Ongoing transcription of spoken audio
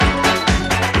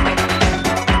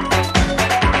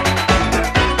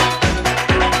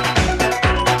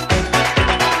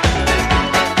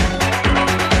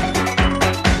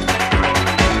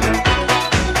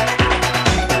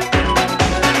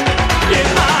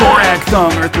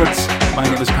Welcome, Earthlets! My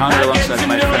name is Connor, alongside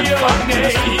my friend Fox, and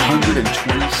this is the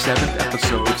 127th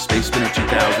episode of Space Spinner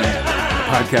 2000, a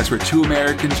podcast where two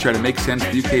Americans try to make sense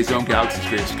of the UK's own galaxy's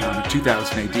greatest economy,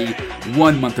 2000 AD,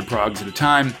 1 month of progs at a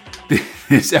time.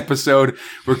 This episode,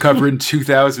 we're covering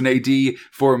 2000 AD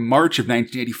for March of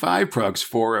 1985, progs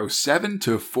 407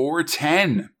 to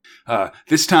 410.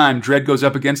 This time, Dredd goes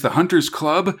up against the Hunters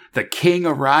Club. The King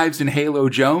arrives in Halo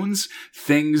Jones.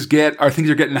 Things are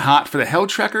getting hot for the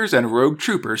Helltrekkers, and Rogue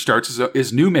Trooper starts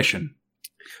his new mission.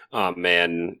 Oh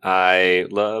man, I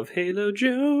love Halo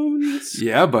Jones.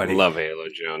 Yeah, buddy. Love Halo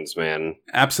Jones, man.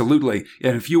 Absolutely.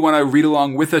 And if you want to read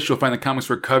along with us, you'll find the comics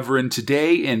we're covering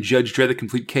today in Judge Dredd: The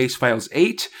Complete Case Files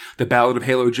 8, The Ballad of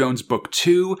Halo Jones Book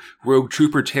 2, Rogue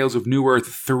Trooper Tales of New Earth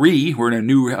 3. We're in a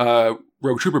new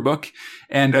Rogue Trooper book,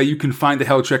 and you can find the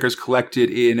Helltrekkers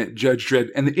collected in Judge Dredd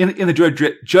and in the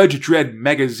Judge Dredd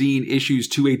magazine issues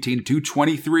 218 to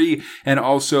 223, and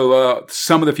also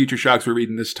some of the Future Shocks we're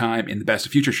reading this time in the Best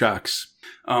of Future Shocks.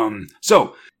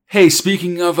 So, hey,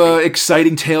 speaking of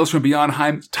exciting tales from beyond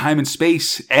time and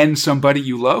space, and somebody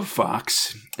you love,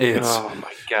 Fox, it's oh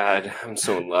my god, I'm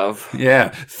so in love. Yeah,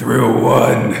 Thrill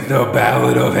 1, The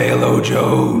Ballad of Halo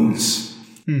Jones.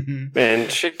 Man,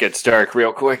 shit gets dark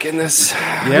real quick in this.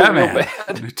 Yeah, man.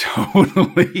 Bad.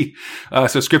 Totally.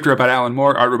 So scripter about Alan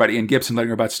Moore, art about Ian Gibson,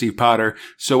 letter about Steve Potter.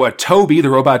 So Toby, the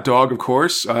robot dog, of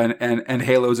course, and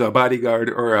Halo's bodyguard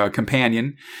or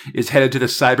companion, is headed to the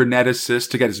cyberneticist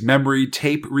to get his memory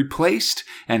tape replaced,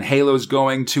 and Halo's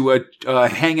going to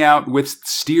hang out with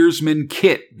steersman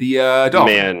Kit, the dog.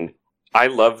 Man, I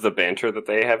love the banter that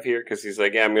they have here, because he's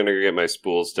like, yeah, I'm going to go get my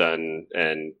spools done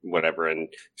and whatever. And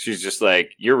she's just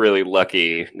like, you're really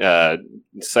lucky.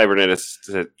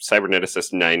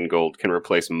 Cyberneticist 9 Gold can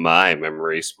replace my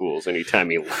memory spools anytime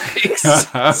he likes.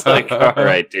 It's like, all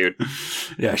right, dude.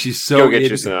 Yeah, she's so go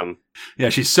get you some. Yeah,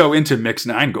 she's so into Mix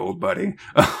 9 Gold, buddy.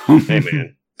 Hey,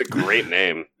 man. It's a great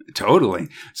name. Totally.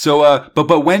 So,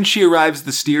 but when she arrives at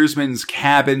the steersman's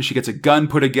cabin, she gets a gun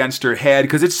put against her head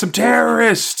because it's some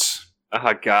terrorists.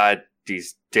 Oh, God,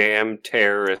 these damn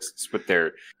terrorists, but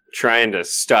they're trying to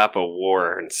stop a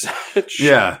war and such.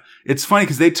 Yeah. It's funny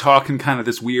because they talk in kind of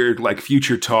this weird, like,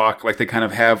 future talk. Like, they kind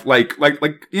of have, like,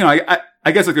 you know,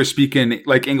 I guess, like, they're speaking,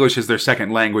 like, English is their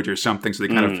second language or something. So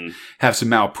they kind of have some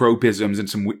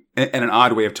malpropisms and an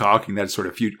odd way of talking that's sort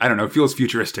of, I don't know, it feels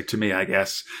futuristic to me, I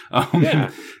guess.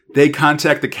 Yeah. They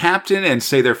contact the captain and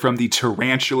say they're from the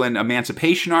Tarantulan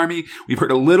Emancipation Army. We've heard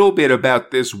a little bit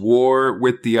about this war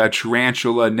with the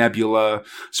Tarantula Nebula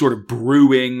sort of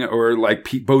brewing, or like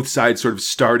both sides sort of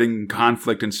starting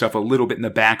conflict and stuff a little bit in the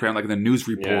background, like in the news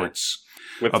reports.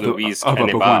 Yeah. With Louise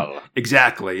Cannibal.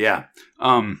 Exactly, yeah.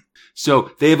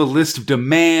 So they have a list of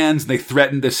demands, and they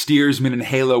threaten the steersman and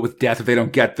Halo with death if they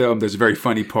don't get them. There's a very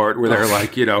funny part where they're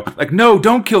like, you know, like, no,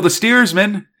 don't kill the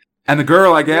steersman. And the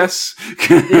girl, I guess.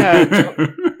 Yeah.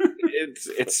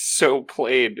 It's so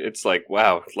played. It's like,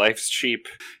 wow, life's cheap.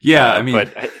 Yeah, I mean.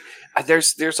 But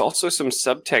there's also some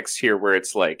subtext here where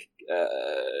it's like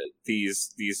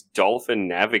these dolphin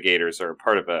navigators are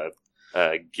part of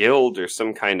a guild or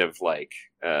some kind of like,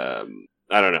 I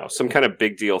don't know, some kind of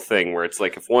big deal thing where it's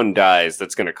like if one dies,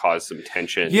 that's going to cause some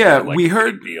tension. Yeah, like we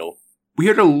heard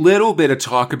a little bit of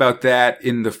talk about that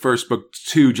in the first book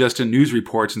too, just in news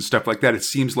reports and stuff like that. It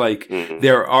seems like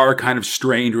there are kind of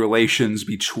strained relations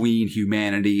between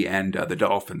humanity and the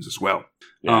dolphins as well.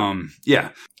 Yeah.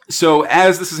 So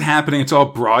as this is happening, it's all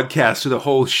broadcast to the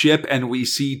whole ship, and we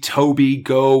see Toby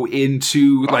go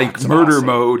into murder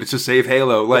mode to save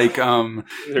Halo. Like,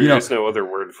 there's no other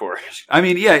word for it. I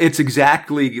mean, yeah, it's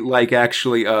exactly like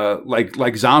actually,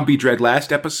 like Zombie Dredd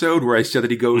last episode, where I said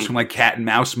that he goes from like cat and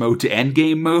mouse mode to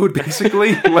endgame mode,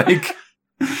 basically. like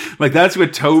that's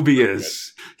what Toby is.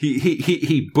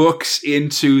 He books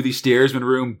into the steersman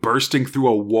room, bursting through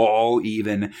a wall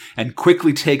even, and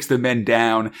quickly takes the men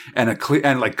down, and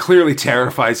clearly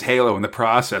terrifies Halo in the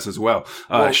process as well.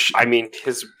 I mean,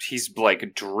 he's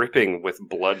like dripping with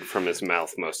blood from his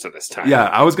mouth most of this time. Yeah,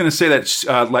 I was gonna say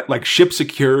that like ship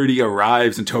security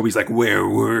arrives, and Toby's like, "Where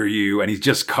were you?" And he's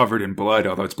just covered in blood,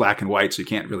 although it's black and white, so you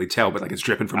can't really tell. But like it's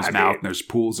dripping from his mouth, and there's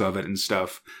pools of it and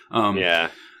stuff. Yeah.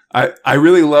 I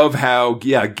really love how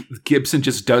Gibson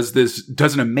just does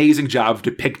an amazing job of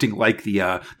depicting like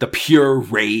the pure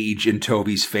rage in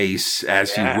Toby's face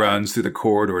as he runs through the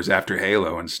corridors after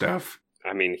Halo and stuff.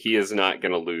 I mean, he is not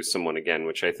going to lose someone again,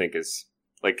 which I think is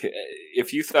like,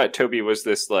 if you thought Toby was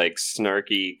this like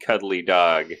snarky, cuddly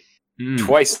dog,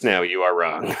 twice now you are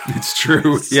wrong. It's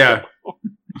true. Yeah,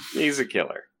 he's a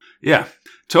killer. Yeah,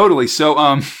 totally. So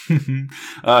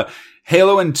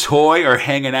Halo and Toy are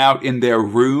hanging out in their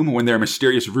room when their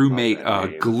mysterious roommate,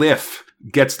 Glyph,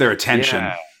 gets their attention.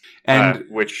 Yeah. And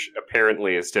which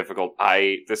apparently is difficult.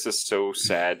 This is so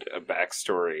sad a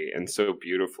backstory and so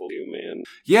beautiful, man.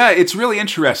 Yeah, it's really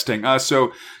interesting.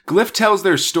 So Glyph tells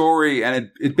their story,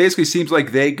 and it basically seems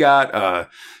like they got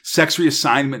sex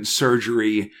reassignment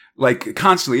surgery like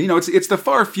constantly. It's the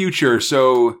far future,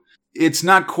 so it's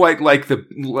not quite like the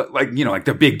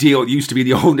big deal it used to be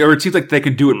the old era. It seems like they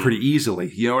can do it pretty easily.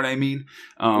 You know what I mean?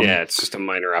 Yeah, it's just a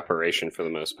minor operation for the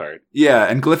most part. Yeah,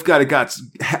 and Glyph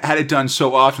had it done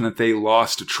so often that they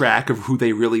lost track of who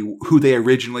they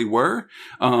originally were,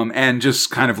 and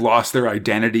just kind of lost their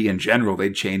identity in general.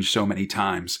 They'd changed so many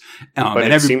times.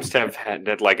 But it seems to have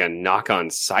had like a knock-on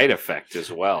side effect as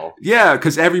well. Yeah,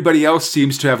 because everybody else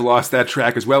seems to have lost that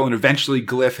track as well, and eventually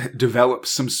Glyph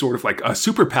develops some sort of like a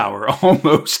superpower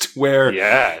almost, where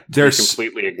they're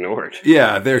completely ignored.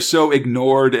 Yeah, they're so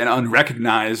ignored and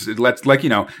unrecognized. It lets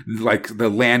like the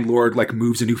landlord like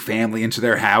moves a new family into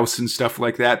their house and stuff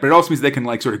like that. But it also means they can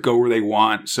like sort of go where they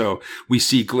want. So we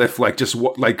see Glyph like just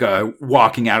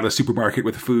walking out of the supermarket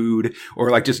with food,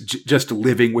 or like just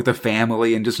living with a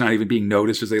family and just not even being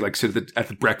noticed as they like sit at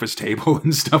the breakfast table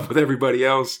and stuff with everybody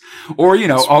else. Or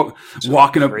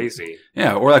walking up crazy.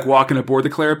 Yeah, or like walking aboard the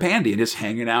Claripandy and just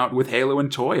hanging out with Halo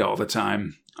and Toy all the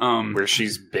time. Where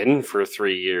she's been for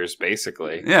 3 years,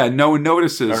 basically. Yeah, no one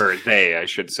notices. Or they, I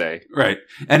should say. Right.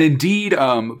 And indeed,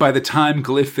 by the time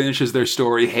Glyph finishes their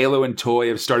story, Halo and Toy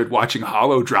have started watching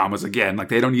holodramas again. Like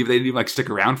they didn't even like stick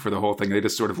around for the whole thing. They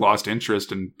just sort of lost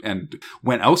interest and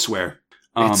went elsewhere.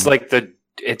 It's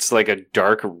like a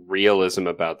dark realism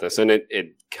about this, and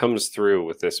it comes through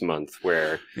with this month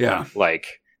where like,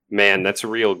 man, that's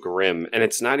real grim. And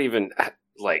it's not even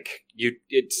like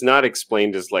it's not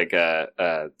explained as like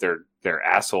they're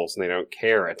assholes and they don't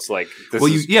care. It's like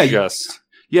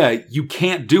you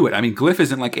can't do it. I mean, Glyph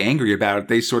isn't like angry about it.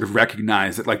 They sort of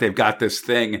recognize that like they've got this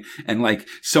thing, and like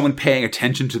someone paying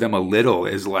attention to them a little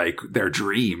is like their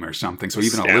dream or something. So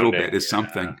even a little bit is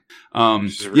something.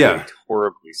 It's really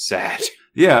horribly sad.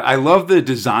 Yeah, I love the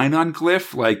design on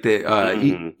Glyph. Like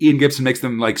Ian Gibson makes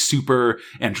them like super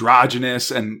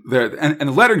androgynous, and the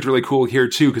lettering's really cool here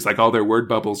too, because like all their word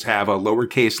bubbles have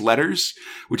lowercase letters,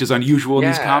 which is unusual in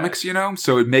these comics,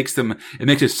 So it makes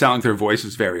it sound like their voice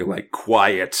is very like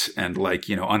quiet and like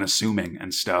unassuming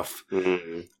and stuff.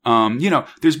 Mm-hmm.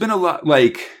 There's been a lot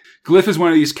like. Glyph is one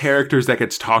of these characters that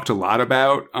gets talked a lot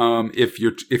about. If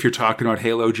you're talking about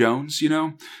Halo Jones,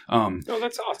 Oh,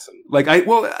 that's awesome. Like I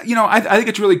think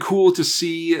it's really cool to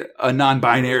see a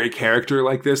non-binary character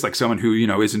like this, like someone who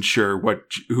isn't sure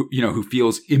who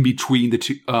feels in between the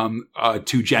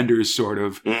two genders, sort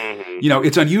of. Mm-hmm.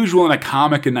 It's unusual in a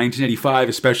comic in 1985,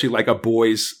 especially like a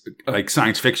boys like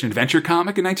science fiction adventure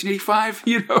comic in 1985.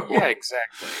 Yeah,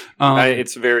 exactly.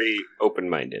 It's very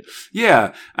open-minded.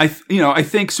 Yeah, I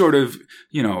think sort of,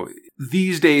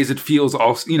 these days it feels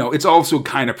also, it's also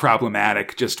kind of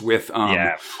problematic just with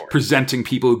presenting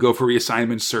people who go for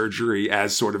reassignment surgery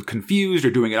as sort of confused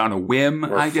or doing it on a whim,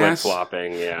 or I guess.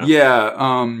 Flip-flopping, yeah. Yeah,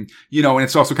 and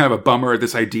it's also kind of a bummer,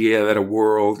 this idea that a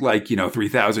world like,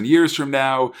 3,000 years from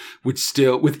now would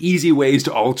still, with easy ways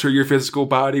to alter your physical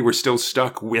body, we're still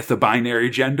stuck with a binary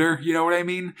gender, you know what I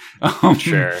mean?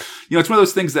 Sure. It's one of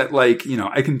those things that like,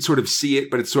 I can sort of see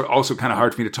it, but it's sort of also kind of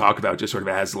hard for me to talk about just sort of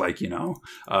as like,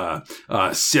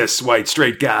 cis white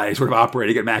straight guy sort of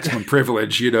operating at maximum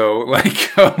privilege, like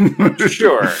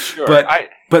sure.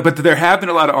 But there have been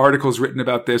a lot of articles written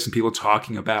about this and people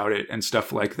talking about it and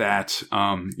stuff like that.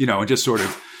 And just sort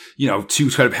of to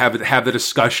kind of have the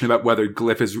discussion about whether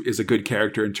Glyph is a good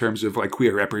character in terms of like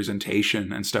queer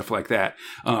representation and stuff like that.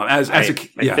 I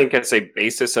think as a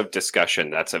basis of discussion,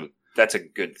 that's a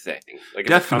good thing. Like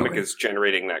if a comic is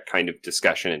generating that kind of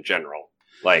discussion in general.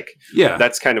 Like,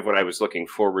 that's kind of what I was looking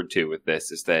forward to with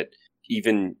this, is that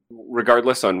even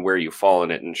regardless on where you fall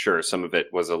in it, and sure, some of it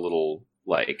was a little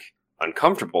like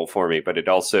uncomfortable for me, but it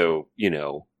also,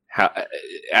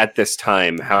 at this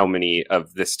time, how many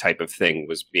of this type of thing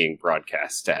was being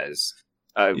broadcast as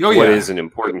what is an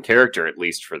important character, at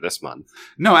least for this month.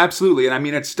 No, absolutely. And I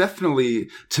mean, it's definitely,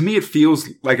 to me, it feels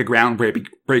like a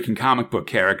groundbreaking comic book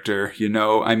character,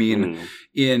 I mean,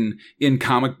 in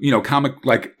comic,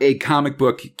 like a comic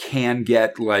book can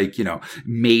get like,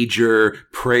 major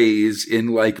praise in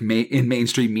like in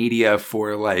mainstream media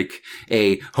for like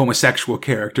a homosexual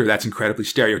character that's incredibly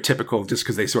stereotypical just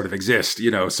because they sort of exist,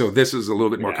 so this is a little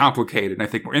bit more complicated and I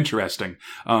think more interesting.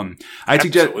 I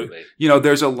suggest,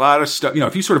 there's a lot of stuff,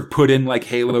 if you sort of put in like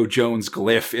Halo Jones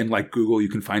Glyph in like Google, you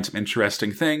can find some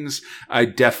interesting things. I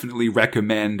definitely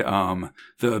recommend,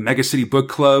 Mega City Book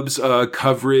Club's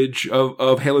coverage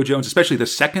of Halo Jones, especially the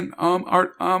second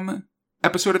art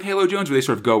episode of Halo Jones, where they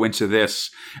sort of go into this,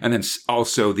 and then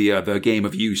also the Game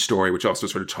of You story, which also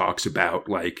sort of talks about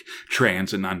like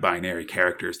trans and non-binary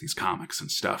characters, these comics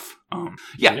and stuff.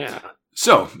 Yeah.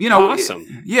 So,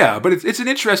 awesome. But it's an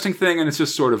interesting thing, and it's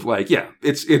just sort of like,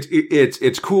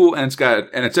 it's cool, and it's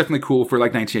definitely cool for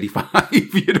like 1985.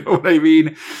 You know what I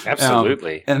mean?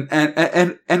 Absolutely.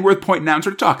 And worth pointing out and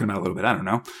sort of talking about a little bit. I don't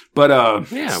know, but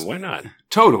why not?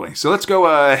 Totally. So let's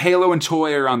go. Halo and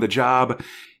Toy are on the job.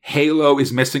 Halo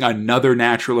is missing another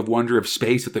natural of wonder of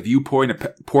space at the viewpoint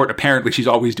port. Apparently, she's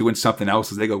always doing something else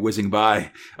as they go whizzing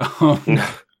by.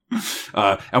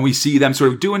 And we see them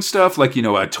sort of doing stuff like,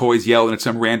 Toy's yelling at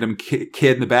some random kid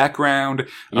in the background.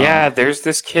 Yeah, there's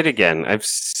this kid again. I've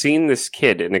seen this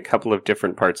kid in a couple of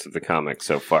different parts of the comic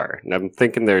so far. And I'm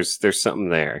thinking there's something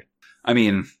there. I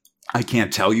mean, I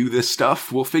can't tell you this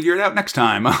stuff. We'll figure it out next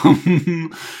time.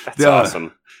 That's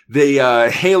awesome.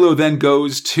 Halo then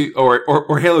goes to,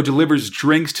 or Halo delivers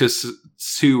drinks to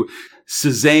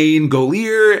Suzanne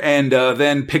Golier, and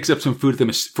then picks up some food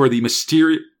for the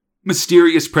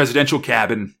mysterious presidential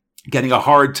cabin, getting a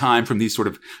hard time from these sort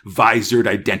of visored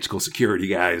identical security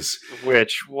guys.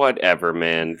 Which, whatever,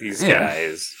 man. These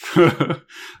guys.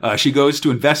 She goes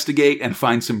to investigate and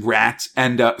find some rats,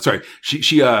 and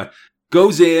she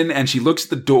goes in and she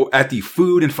looks at the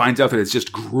food and finds out that it's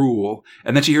just gruel.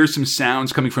 And then she hears some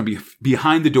sounds coming from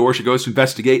behind the door. She goes to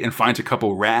investigate and finds a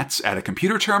couple rats at a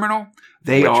computer terminal.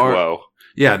 They are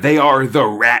the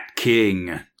Rat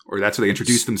King. Or that's how they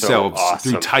introduce themselves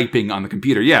through typing on the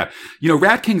computer. Yeah.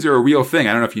 Rat Kings are a real thing.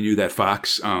 I don't know if you knew that,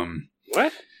 Fox.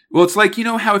 What? Well, it's like,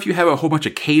 how if you have a whole bunch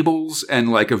of cables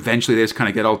and like eventually they just kind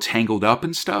of get all tangled up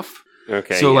and stuff?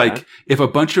 Okay. So like if a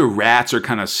bunch of rats are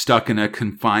kind of stuck in a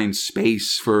confined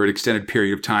space for an extended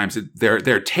period of time,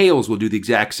 their tails will do the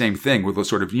exact same thing with a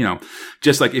sort of,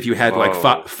 just like if you had like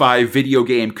five video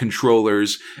game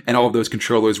controllers and all of those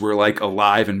controllers were like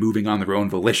alive and moving on their own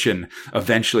volition,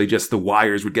 eventually just the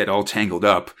wires would get all tangled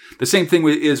up. The same thing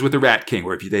is with the Rat King,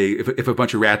 where if a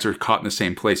bunch of rats are caught in the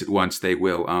same place at once, they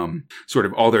will sort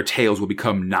of all their tails will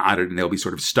become knotted and they'll be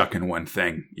sort of stuck in one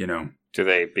thing, Do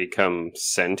they become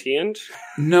sentient?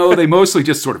 No, they mostly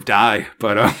just sort of die.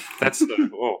 But that's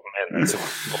horrible.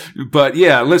 But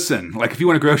yeah, listen. Like if you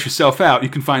want to gross yourself out, you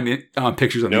can find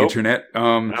pictures on the internet.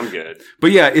 I'm good.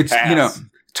 But yeah, it's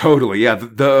totally. Yeah,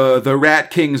 the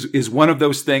Rat King is one of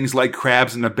those things like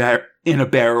crabs in a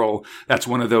barrel. That's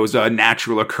one of those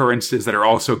natural occurrences that are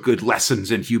also good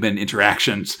lessons in human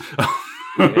interactions.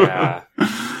 Yeah.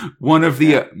 One of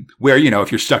the, where,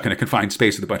 if you're stuck in a confined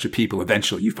space with a bunch of people,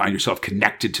 eventually you find yourself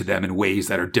connected to them in ways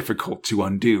that are difficult to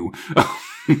undo.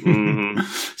 Mm-hmm.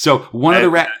 So one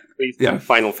of the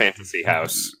Final Fantasy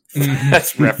house.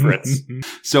 That's reference.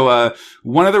 So,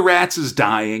 one of the rats is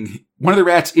dying. One of the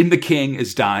rats in the King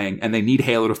is dying, and they need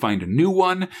Halo to find a new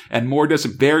one. And Moore does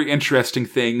some very interesting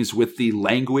things with the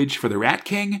language for the Rat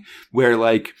King, where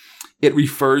like, it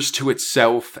refers to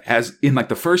itself as in like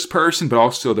the first person, but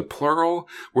also the plural,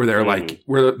 where they're like,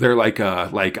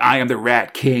 I am the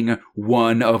Rat King,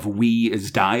 one of we is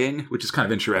dying, which is kind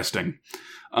of interesting.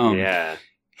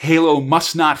 Halo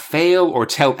must not fail or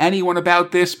tell anyone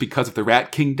about this because if the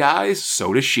Rat King dies,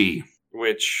 so does she.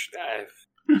 Which,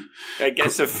 I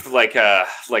guess if like a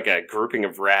grouping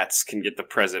of rats can get the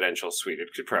presidential suite, it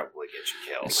could probably get you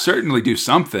killed. Certainly do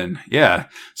something, yeah.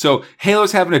 So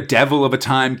Halo's having a devil of a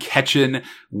time catching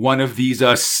one of these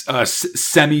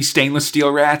semi-stainless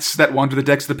steel rats that wander the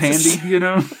decks of the Pandy,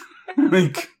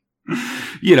 like.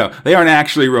 They aren't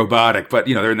actually robotic, but,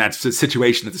 they're in that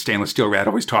situation that the stainless steel rat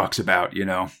always talks about,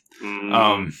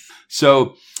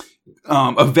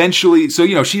 Eventually,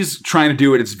 she's trying to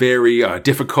do it. It's very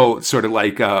difficult, sort of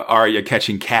like Arya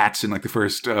catching cats in like the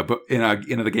first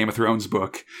in the Game of Thrones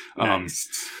book. Nice.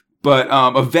 But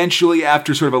eventually,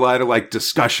 after sort of a lot of like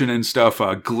discussion and stuff,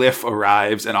 Glyph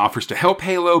arrives and offers to help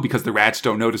Halo because the rats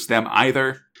don't notice them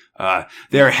either.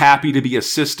 They're happy to be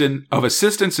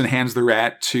assistance and hands the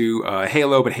rat to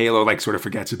Halo, but Halo like sort of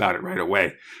forgets about it right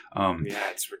away.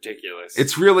 It's ridiculous.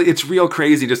 It's real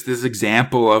crazy. Just this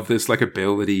example of this like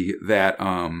ability that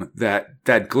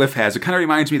Glyph has. It kind of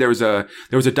reminds me there was a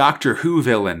Doctor Who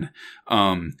villain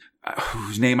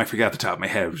whose name I forgot at the top of my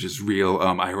head, which is real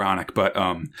ironic. But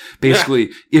basically,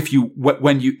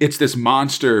 it's this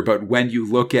monster, but when you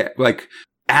look at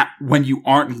when you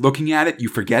aren't looking at it, you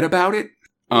forget about it.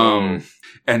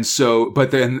 And so, but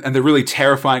then, and they're really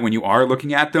terrifying when you are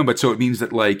looking at them. But so it means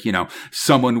that, like, you know,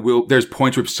 there's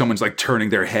points where someone's like turning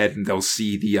their head and they'll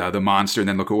see the monster and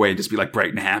then look away and just be like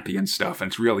bright and happy and stuff. And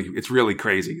it's really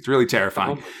crazy. It's really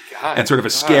terrifying. Oh my God. And sort of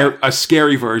a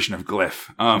scary version of Glyph.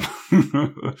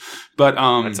 But,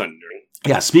 that's unnerving.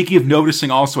 Yeah, speaking of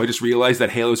noticing also, I just realized that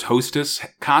Halo's hostess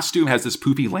costume has this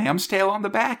poofy lamb's tail on the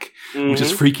back, which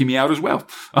is freaking me out as well.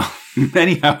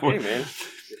 Anyhow. Hey, man.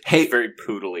 It's very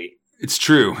poodly. It's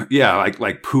true. Yeah,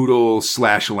 like poodle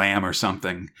 / lamb or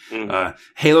something.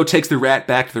 Halo takes the rat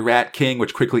back to the Rat King,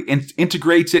 which quickly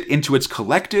integrates it into its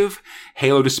collective.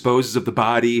 Halo disposes of the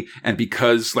body, and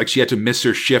because like she had to miss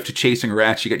her shift chasing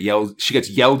rats, she gets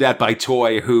yelled at by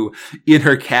Toy, who in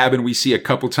her cabin we see a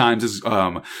couple times is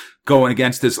going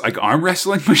against this like arm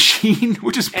wrestling machine,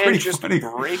 which is pretty funny.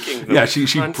 Breaking them. Yeah, she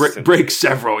breaks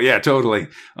several. Yeah, totally.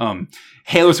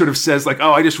 Halo sort of says like,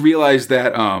 "Oh, I just realized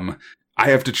that I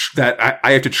have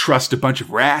to trust a bunch of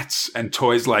rats," and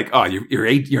Toy's like, "Oh, you're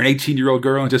an 18-year-old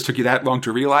girl and it just took you that long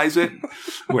to realize it,"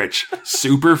 which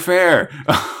super fair.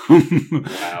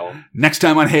 Wow. Next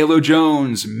time on Halo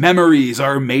Jones, memories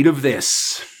are made of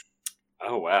this.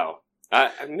 Oh wow.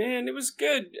 Man, it was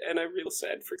good, and I feel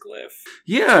sad for Glyph.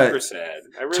 Yeah, super sad.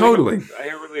 I really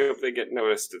hope they get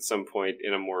noticed at some point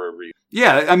in a more.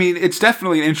 Yeah, I mean, it's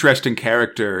definitely an interesting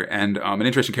character, and an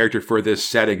interesting character for this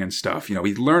setting and stuff. You know,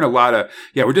 we learn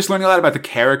we're just learning a lot about the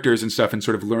characters and stuff, and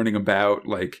sort of learning about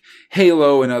like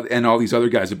Halo and all these other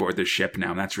guys aboard this ship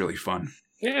now, and that's really fun.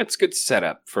 Yeah, it's good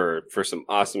setup for some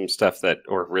awesome stuff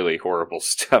or really horrible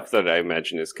stuff that I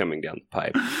imagine is coming down the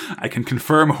pipe. I can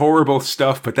confirm horrible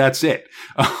stuff, but that's it.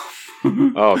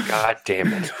 Oh, God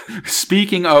damn it.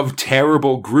 Speaking of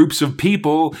terrible groups of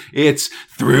people, it's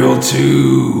Thrill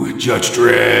 2, Judge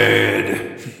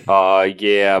Dredd.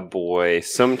 Yeah, boy.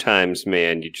 Sometimes,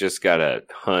 man, you just gotta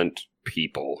hunt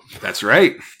people. That's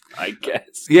right. I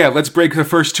guess. Yeah, let's break the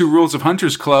first 2 rules of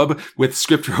Hunters Club with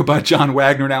script robot John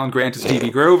Wagner and Alan Grant as Stevie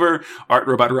Grover, art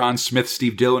robot Ron Smith,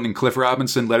 Steve Dillon, and Cliff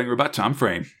Robinson, letting robot Tom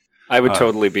Frame. I would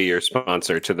totally be your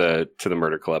sponsor to the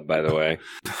Murder Club, by the way.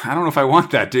 I don't know if I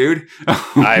want that, dude.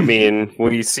 I mean,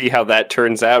 when you see how that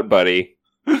turns out, buddy.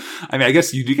 I mean, I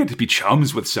guess you do get to be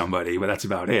chums with somebody, but that's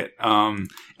about it.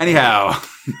 Anyhow,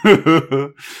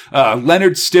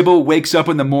 Leonard Stibble wakes up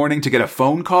in the morning to get a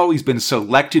phone call. He's been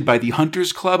selected by the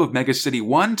Hunters Club of Mega City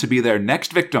 1 to be their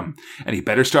next victim, and he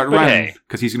better start running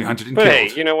because he's going to be hunted and killed.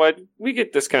 Hey, you know what? We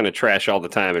get this kind of trash all the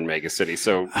time in Mega City,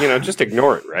 so, just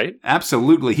ignore it, right?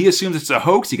 Absolutely. He assumes it's a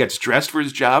hoax. He gets dressed for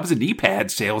his job as a knee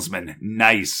pad salesman.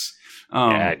 Nice.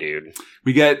 Yeah, dude.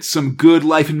 We get some good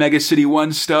Life in Mega City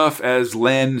 1 stuff as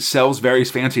Len sells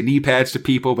various fancy knee pads to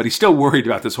people, but he's still worried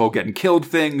about this whole getting killed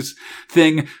thing,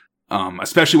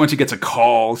 especially once he gets a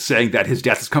call saying that his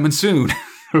death is coming soon.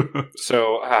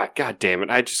 So, God damn it,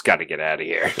 I just got to get out of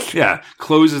here. Yeah,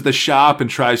 closes the shop and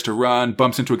tries to run,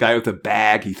 bumps into a guy with a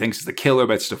bag. He thinks it's the killer,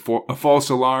 but it's a false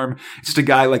alarm. It's just a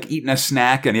guy, like, eating a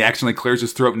snack, and he accidentally clears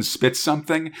his throat and spits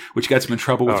something, which gets him in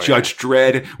trouble with Judge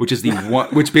Dredd, which is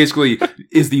which basically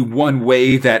is the one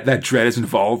way that Dredd is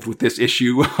involved with this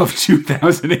issue of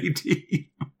 2018.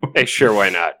 Hey, sure, why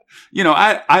not?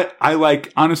 I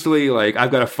like, honestly, like,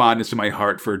 I've got a fondness in my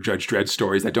heart for Judge Dredd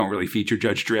stories that don't really feature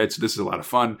Judge Dredd, so this is a lot of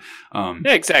fun.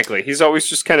 Yeah, exactly. He's always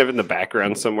just kind of in the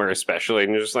background somewhere, especially,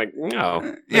 and you're just like,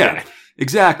 no. Yeah,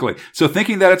 exactly. So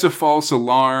thinking that it's a false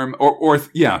alarm,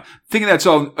 thinking that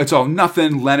it's all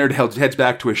nothing, Leonard heads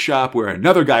back to his shop where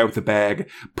another guy with a bag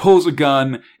pulls a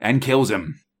gun and kills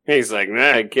him. He's like,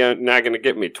 nah, not gonna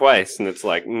get me twice, and it's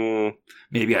like,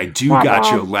 maybe I do got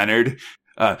you, Leonard.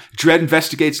 Dredd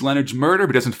investigates Leonard's murder,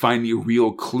 but doesn't find any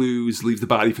real clues, leaves the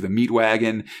body for the meat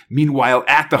wagon. Meanwhile,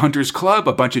 at the Hunters Club,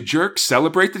 a bunch of jerks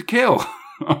celebrate the kill.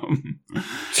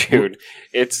 Dude,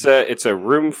 it's a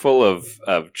room full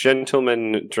of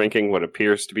gentlemen drinking what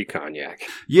appears to be cognac.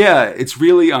 Yeah, it's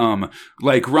really,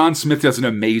 like, Ron Smith does an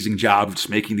amazing job of just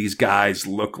making these guys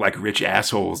look like rich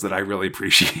assholes that I really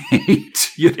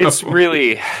appreciate. It's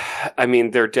really, I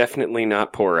mean, they're definitely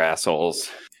not poor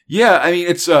assholes. Yeah, I mean,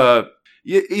 it's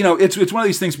it's one of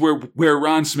these things where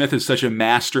Ron Smith is such a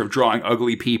master of drawing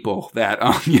ugly people that,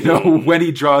 when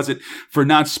he draws it for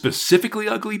not specifically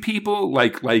ugly people,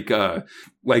 like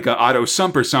Otto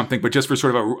Sump or something, but just for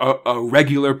sort of a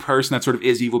regular person that sort of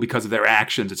is evil because of their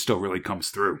actions, it still really comes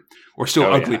through. Or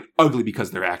still ugly because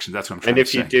of their actions. That's what I'm trying to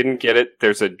say. And if you didn't get it,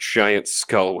 there's a giant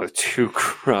skull with 2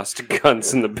 crossed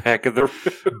guns in the back of the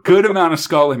room. Good amount of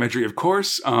skull imagery, of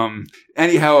course.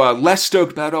 Anyhow, less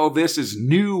stoked about all this is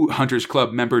new Hunters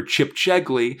Club member Chip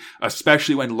Chegley,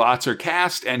 especially when lots are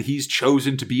cast and he's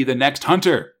chosen to be the next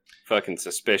hunter. fucking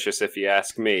suspicious if you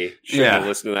ask me. Shouldn't have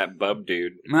listened to that bub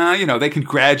dude. They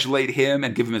congratulate him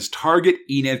and give him his target,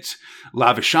 Enid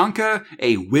Lavashanka,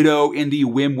 a widow in the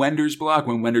Wim Wenders block.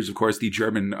 Wim Wenders, of course, the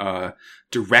German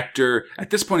director.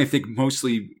 At this point, I think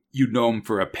mostly you'd know him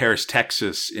for Paris,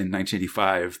 Texas in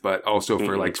 1985, but also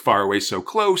for like Far Away So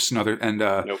Close and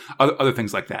other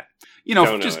things like that.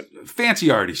 Just fancy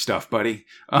arty stuff, buddy.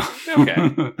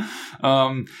 Okay.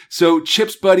 So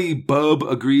Chip's buddy Bub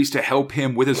agrees to help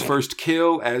him with his first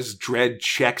kill as Dredd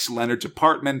checks Leonard's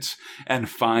apartment and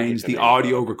finds the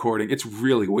audio recording. It's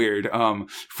really weird.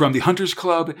 From the Hunters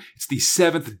Club, it's the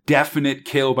 7th definite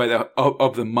kill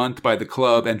of the month by the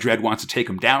club, and Dredd wants to take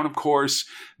him down, of course.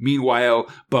 Meanwhile,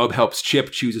 Bub helps Chip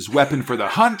choose his weapon for the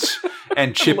hunt,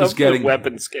 and Chip is getting the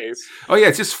weapons case. Oh yeah,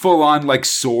 it's just full on like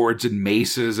swords and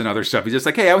maces and other stuff. He's just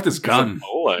like, hey, out with this gun. There's a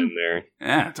bola in there.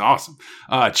 Yeah, it's awesome.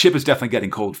 Chip is definitely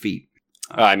getting cold feet.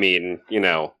 I mean,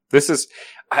 this is,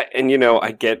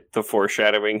 I get the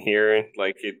foreshadowing here.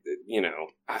 Like,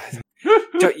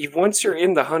 once you're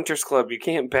in the Hunters Club, you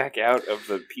can't back out of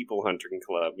the People Hunting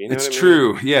Club. It's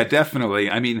true. Yeah, definitely.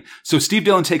 I mean, so Steve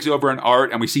Dillon takes over on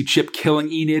art, and we see Chip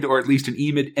killing Enid, or at least an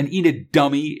Enid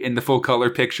dummy in the full color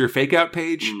picture fake out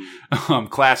page.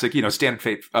 Classic,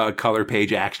 standard color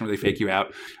page action where they fake you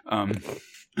out.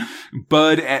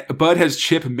 Bud has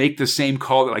Chip make the same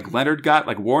call that like Leonard got,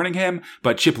 like warning him,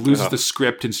 but Chip loses the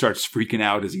script and starts freaking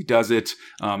out as he does it.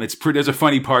 There's a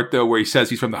funny part though where he says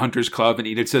he's from the Hunters Club, and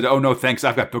Enid said, "Oh no, thanks,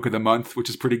 I've got Book of the Month," which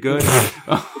is pretty good.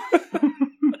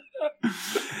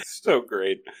 So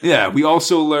great. Yeah, we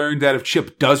also learned that if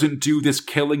Chip doesn't do this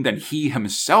killing, then he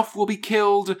himself will be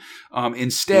killed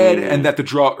instead, and that the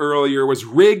draw earlier was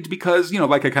rigged because,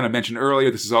 like I kind of mentioned earlier,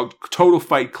 this is all total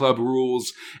Fight Club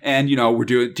rules, and, we're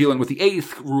dealing with the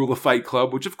 8th rule of Fight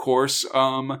Club, which, of course,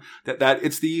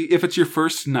 if it's your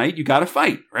first night, you gotta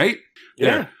fight, right?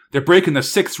 Yeah. They're breaking the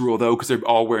 6th rule, though, because they're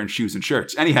all wearing shoes and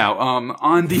shirts. Anyhow,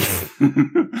 on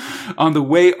the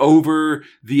way over,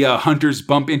 the Hunters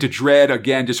bump into Dredd,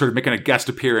 again, just sort of making a guest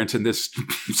appearance in this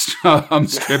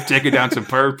strip, taking down some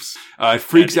perps. It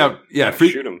freaks out. Yeah,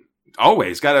 shoot him.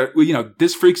 Always.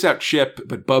 This freaks out Chip,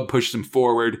 but Bub pushes him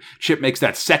forward. Chip makes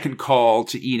that second call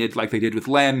to Enid like they did with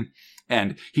Len.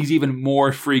 And he's even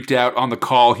more freaked out on the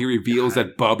call. He reveals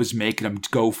that Bub is making him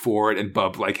go for it, and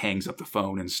Bub hangs up the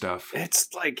phone and stuff. It's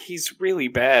like he's really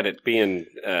bad at being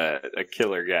a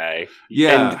killer guy.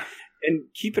 Yeah. And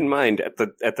keep in mind at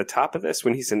the top of this,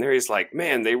 when he's in there, he's like,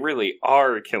 "Man, they really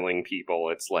are killing people."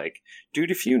 It's like,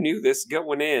 dude, if you knew this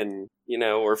going in,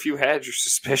 or if you had your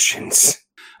suspicions.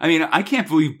 I mean, I can't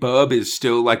believe Bub is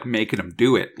still making him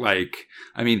do it.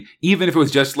 Even if it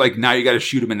was just now you got to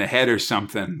shoot him in the head or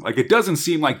something. It doesn't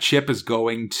seem like Chip is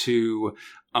going to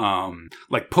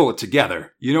pull it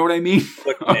together. You know what I mean?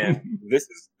 Look, man,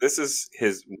 this is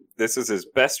his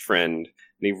best friend.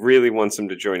 And he really wants him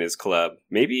to join his club.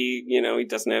 Maybe, he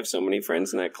doesn't have so many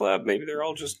friends in that club. Maybe they're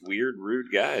all just weird,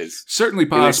 rude guys. Certainly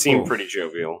possible. They seem pretty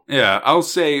jovial. Yeah, I'll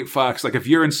say, Fox, if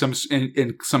you're in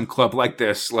some club like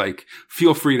this,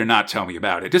 feel free to not tell me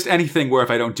about it. Just anything where if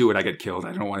I don't do it, I get killed.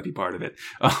 I don't want to be part of it.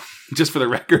 Just for the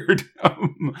record.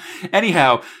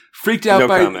 Anyhow, freaked out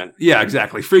by... No comment. Yeah,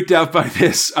 exactly. Freaked out by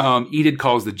this, Enid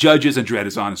calls the judges, and Dredd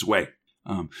is on his way.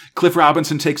 Cliff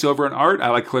Robinson takes over on art. I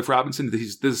like Cliff Robinson.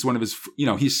 This is one of his,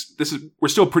 we're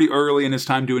still pretty early in his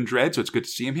time doing Dredd, so it's good to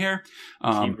see him here.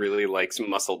 He really likes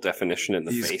muscle definition in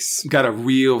the face. Got a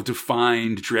real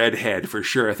defined Dredd head for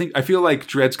sure. I feel like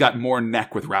Dredd's got more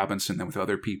neck with Robinson than with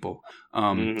other people.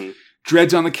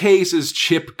 Dredd's on the case as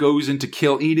Chip goes in to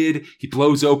kill Enid. He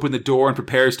blows open the door and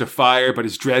prepares to fire, but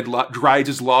as Dredd rides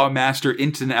his Lawmaster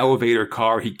into an elevator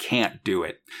car, he can't do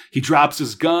it. He drops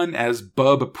his gun as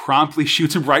Bub promptly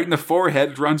shoots him right in the forehead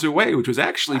and runs away, which was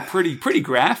actually pretty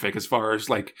graphic as far as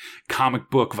comic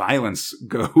book violence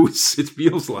goes, it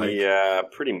feels like. Yeah,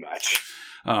 pretty much.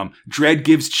 Dredd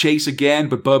gives chase again,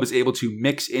 but Bub is able to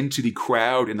mix into the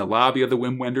crowd in the lobby of the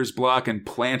Wim Wenders block and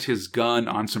plant his gun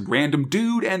on some random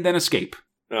dude and then escape.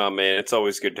 Oh man, it's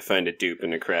always good to find a dupe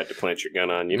in a crowd to plant your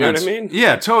gun on. You know what I mean?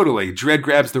 Yeah, totally. Dredd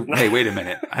grabs the... Hey, wait a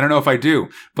minute. I don't know if I do.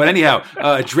 But anyhow,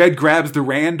 Dredd grabs the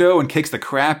rando and kicks the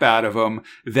crap out of him,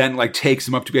 then takes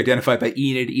him up to be identified by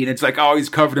Enid. Enid's oh, he's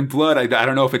covered in blood. I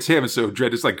don't know if it's him. So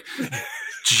Dredd is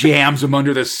jams him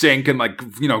under the sink and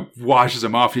washes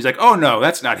him off. He's like, "Oh no,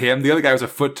 that's not him. The other guy was a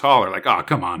foot taller." Oh,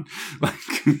 come on.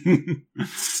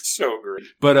 So great.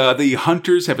 But the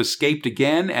Hunters have escaped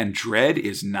again, and Dredd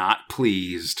is not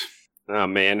pleased. Oh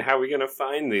man, how are we gonna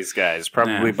find these guys?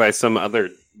 Probably by some other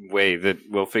way that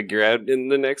we'll figure out in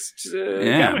the next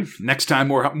comic. Next time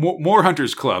more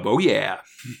Hunters Club. Oh yeah.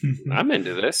 I'm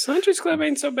into this. Hunters Club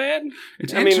ain't so bad.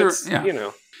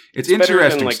 It's better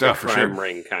interesting than, like, stuff the for Crime sure.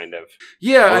 Ring, kind of.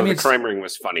 Yeah, Although I mean, the Crime Ring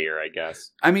was funnier, I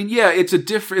guess. I mean, yeah,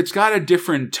 it's got a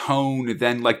different tone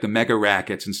than like the Mega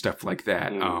Rackets and stuff like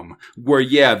that. Where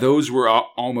yeah, those were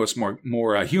almost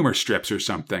more humor strips or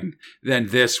something than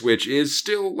this, which is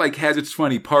still like has its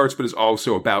funny parts, but is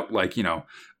also about like, you know,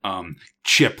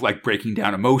 Chip like breaking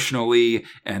down emotionally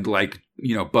and like,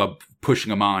 you know, Bub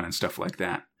pushing him on and stuff like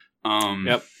that.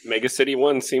 Yep, Mega City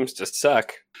 1 seems to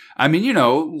suck. I mean, you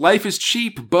know, life is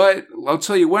cheap, but I'll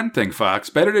tell you one thing, Fox.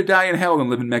 Better to die in hell than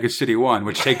live in Mega City 1,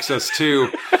 which takes us to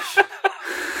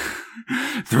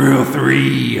Thrill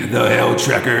 3, The Hell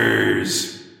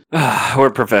Trekkers.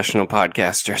 We're professional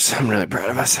podcasters. I'm really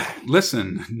proud of us.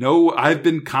 Listen, no, I've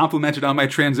been complimented on my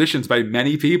transitions by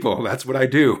many people. That's what I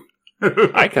do.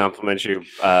 I compliment you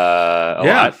a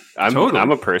lot. Totally. I'm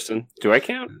a person. Do I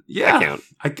count? Yeah.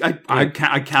 I count.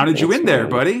 I counted you in there,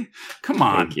 buddy. Come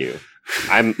on. Thank you.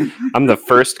 I'm the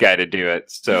first guy to do it.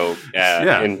 So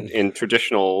in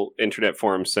traditional internet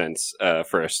form sense,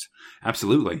 first.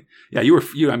 Absolutely. Yeah, you were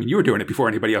doing it before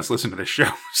anybody else listened to this show.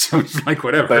 So it's like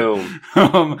whatever.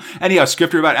 Boom. Anyhow,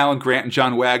 script about Alan Grant and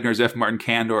John Wagner's F. Martin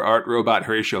Kandor, art robot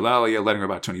Horatio Lalia, lettering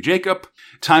about Tony Jacob.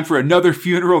 Time for another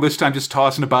funeral, this time just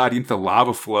tossing a body into the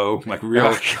lava flow. Like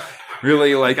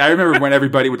really, like, I remember when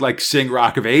everybody would, like, sing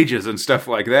Rock of Ages and stuff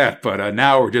like that, but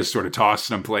now we're just sort of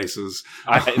tossing them places.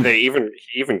 They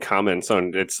even comments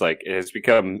on, it's like, it has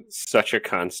become such a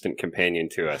constant companion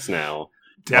to us now.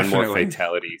 Definitely. One more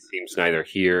fatality seems neither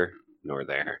here nor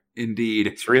there. Indeed.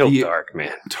 It's real dark,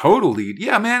 man. Totally.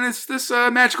 Yeah, man, it's this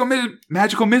magical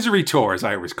misery tour, as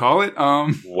I always call it.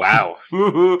 Wow.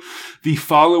 The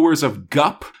followers of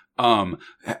Gup,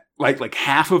 like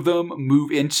half of them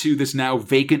move into this now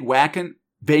vacant wagon,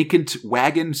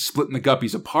 splitting the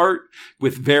Guppies apart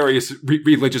with various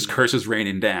religious curses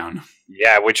raining down.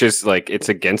 Yeah, which is like, it's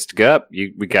against Gup.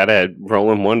 We gotta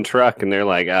roll in one truck, and they're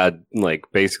like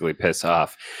basically piss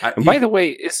off. And by the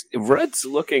way, Rudd's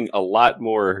looking a lot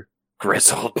more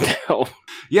grizzled now.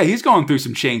 Yeah, he's going through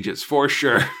some changes for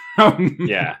sure.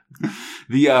 Yeah.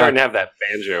 Starting to have that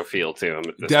banjo feel to him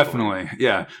at this definitely point.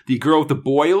 Yeah, the girl with the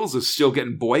boils is still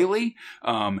getting boily,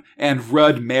 and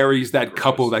Rudd marries that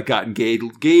couple that got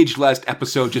engaged last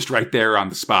episode, just right there on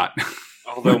the spot.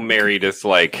 Although married is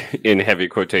like in heavy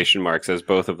quotation marks, as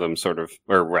both of them sort of,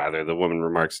 or rather the woman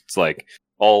remarks, it's like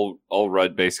all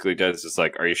Rudd basically does is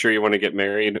like, are you sure you want to get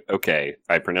married? Okay,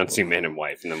 I pronounce you man and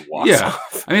wife, and then walks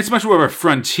off. I mean, it's much more of a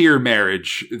frontier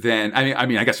marriage than, I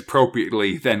mean, I guess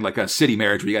appropriately, than like a city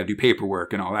marriage where you got to do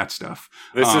paperwork and all that stuff.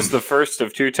 This is the first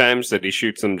of 2 times that he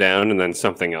shoots them down, and then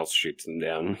something else shoots them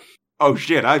down. Oh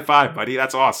shit, high five, buddy.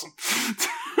 That's awesome.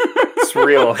 It's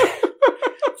real.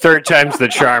 3rd time's the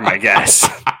charm, I guess.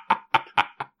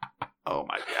 Oh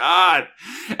my god.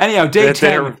 Anyhow, day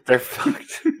 10. They're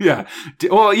fucked. Yeah.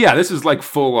 Well, yeah, this is like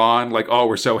full on, like, oh,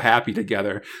 we're so happy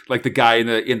together. Like the guy in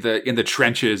the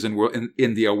trenches and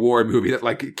in the war movie that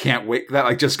like can't wait, that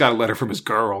like just got a letter from his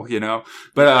girl, you know?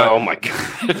 But oh my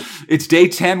god. It's day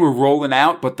 10, we're rolling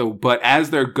out, but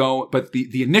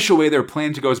the initial way they're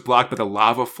planning to go is blocked by the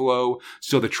lava flow,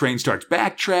 so the train starts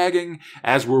backtracking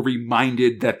as we're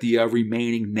reminded that the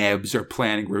remaining Nebs are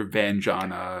planning revenge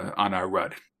on our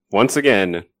Rudd. Once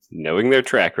again, knowing their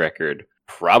track record,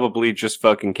 probably just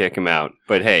fucking kick them out.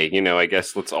 But hey, you know, I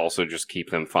guess let's also just keep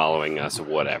them following us,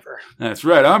 whatever. That's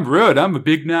right. I'm Rudd. I'm a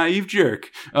big naive jerk.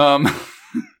 I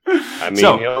mean,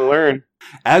 you'll learn.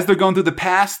 As they're going through the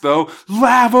pass, though,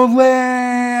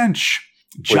 Lavalanche!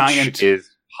 Which is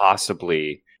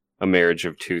possibly a marriage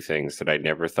of 2 things that I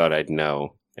never thought I'd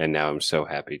know, and now I'm so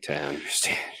happy to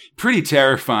understand. Pretty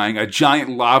terrifying. A giant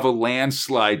lava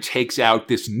landslide takes out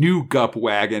this new Gup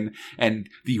wagon, and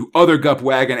the other Gup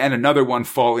wagon and another one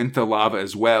fall into lava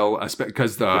as well,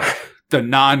 because the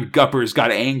non-Guppers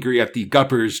got angry at the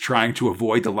Guppers trying to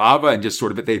avoid the lava, and just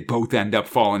sort of they both end up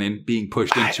falling in, being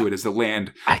pushed into it as the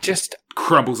land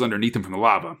crumbles underneath them from the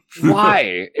lava.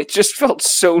 Why? It just felt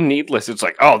so needless. It's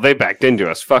like, oh, they backed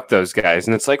into us. Fuck those guys.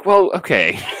 And it's like, well,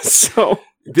 okay, so...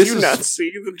 Do you not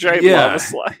see the giant lava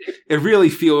slide? It really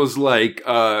feels like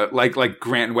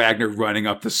Grant Wagner running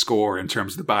up the score in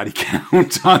terms of the body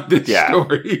count on this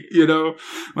story. You know,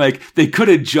 like they could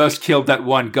have just killed that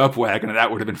one Gup wagon and that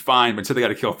would have been fine, but instead they got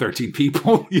to kill 13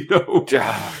 people. You know, oh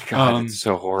god, it's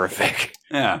so horrific.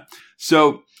 Yeah.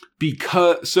 So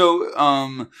because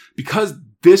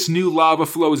this new lava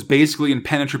flow is basically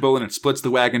impenetrable and it splits the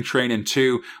wagon train in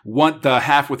 2. The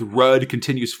half with Rudd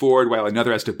continues forward while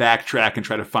another has to backtrack and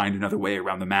try to find another way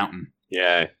around the mountain.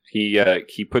 Yeah,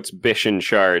 he puts Bish in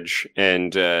charge,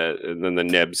 and then the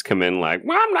Nebs come in like,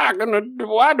 well, I'm not gonna.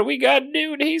 Why do we gotta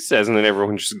do what he says? And then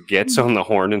everyone just gets on the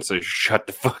horn and says, "Shut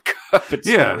the fuck up!" It's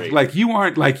great. like you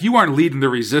aren't leading the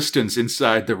resistance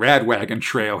inside the Radwagon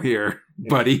Trail here,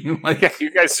 buddy. Like, yeah,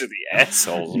 you guys are the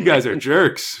assholes. You guys are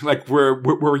jerks. Like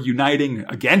we're uniting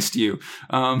against you.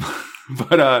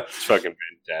 But it's fucking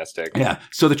fantastic. Yeah.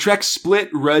 So the trek split.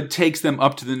 Rudd takes them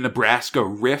up to the Nebraska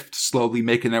Rift, slowly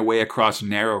making their way across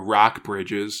narrow rock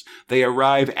bridges. They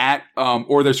arrive at,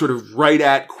 or they're sort of right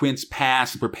at Quince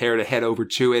Pass and prepare to head over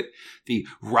to it. The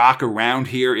rock around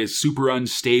here is super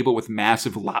unstable with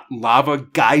massive lava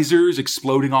geysers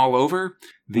exploding all over.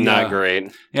 Not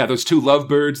great. Yeah, those two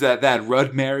lovebirds that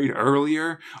Rudd married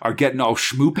earlier are getting all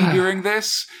schmoopy during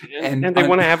this. And they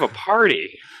want to have a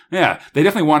party. Yeah, they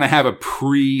definitely want to have a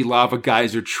pre-lava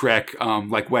geyser trek,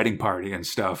 like wedding party and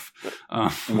stuff.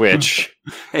 Which,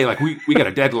 hey, like we got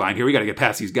a deadline here. We got to get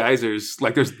past these geysers.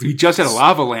 Like we just had a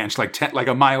lava lanch like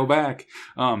a mile back.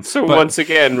 Once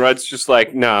again, Rudd's just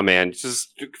like, nah, man,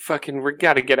 just fucking, we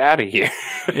got to get out of here.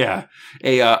 Yeah,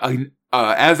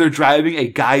 as they're driving, a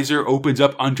geyser opens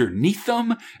up underneath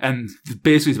them and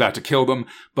basically is about to kill them.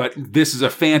 But this is a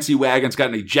fancy wagon. It's got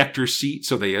an ejector seat,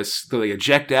 so they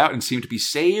eject out and seem to be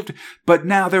saved. But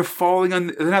now they're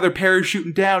now they're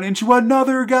parachuting down into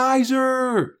another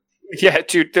geyser. Yeah,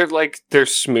 dude, they're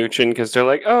smooching because they're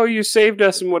like, oh, you saved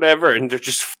us and whatever. And they're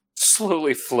just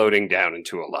slowly floating down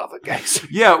into a lava geyser.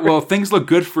 Yeah, well, things look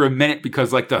good for a minute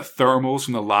because like the thermals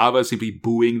from the lava seem to be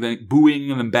buoying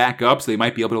them back up, so they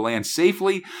might be able to land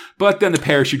safely. But then the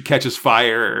parachute catches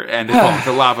fire and they fall into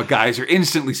the lava geyser,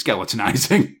 instantly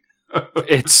skeletonizing.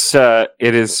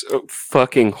 It is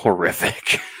fucking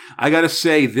horrific. I gotta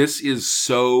say, this is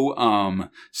so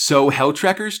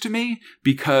Helltrekkers to me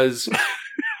because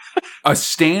a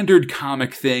standard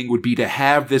comic thing would be to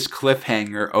have this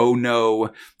cliffhanger. Oh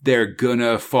no, they're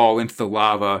gonna fall into the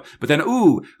lava. But then,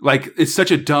 it's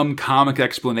such a dumb comic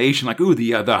explanation. Like,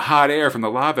 the hot air from the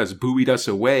lava has buoyed us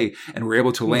away and we're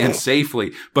able to land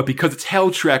safely. But because it's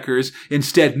Helltrekkers,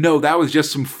 instead, no, that was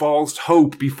just some false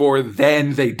hope before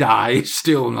then they die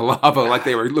still in the lava like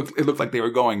it looked like they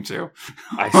were going to.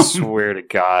 I swear to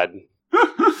God.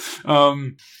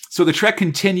 So the trek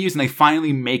continues and they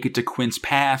finally make it to Quince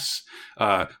Pass.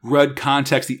 Rudd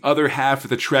contacts the other half of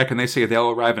the trek and they say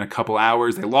they'll arrive in a couple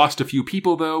hours. They lost a few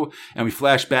people though, and we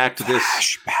flash back to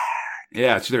this.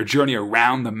 Yeah, to their journey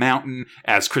around the mountain.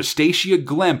 As Crustacea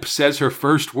Glemp says her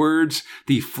first words,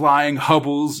 the flying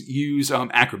Hubbles use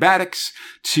acrobatics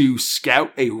to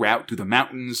scout a route through the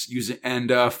mountains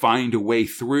and find a way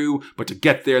through. But to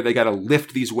get there, they got to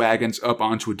lift these wagons up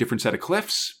onto a different set of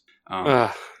cliffs.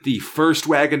 The first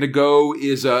wagon to go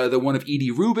is the one of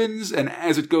Edie Rubin's, and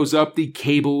as it goes up, the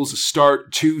cables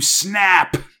start to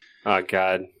snap. Oh,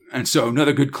 God. And so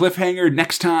another good cliffhanger.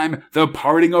 Next time, The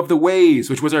Parting of the Ways,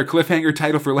 which was our cliffhanger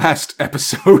title for last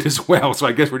episode as well. So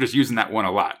I guess we're just using that one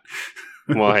a lot.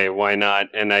 Well, hey, why not?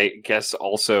 And I guess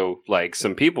also,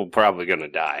 some people probably gonna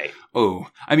die. Oh,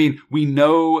 I mean, we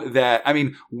know that. I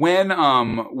mean, when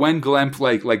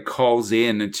Glemp calls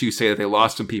in to say that they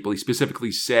lost some people, he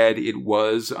specifically said it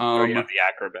was the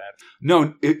acrobat.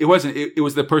 No, it wasn't. It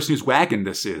was the person whose wagon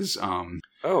this is.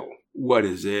 What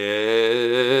is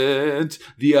it?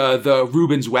 The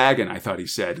Rubens wagon, I thought he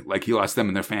said. Like he lost them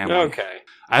and their family. Okay.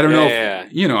 I don't know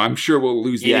if, I'm sure we'll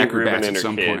lose the acrobats at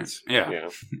some point. Yeah.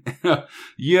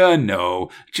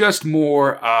 Just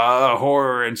more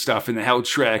horror and stuff in the Hell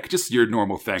Trek. Just your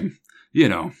normal thing.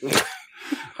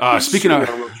 Speaking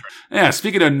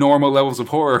of normal levels of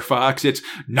horror, Fox, it's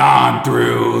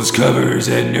Non-Thrills Covers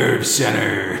and Nerve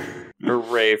Center.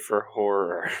 Hooray for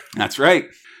horror. That's right.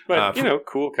 But,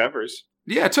 cool covers.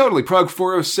 Yeah, totally. Prog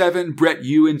 407, Brett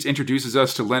Ewins introduces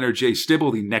us to Leonard J.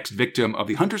 Stibble, the next victim of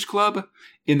the Hunters Club.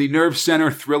 In the Nerve Center,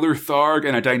 Thriller Tharg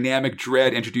and a dynamic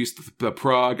Dread introduce the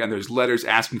Prog, and there's letters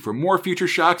asking for more future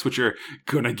shocks, which you're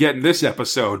gonna get in this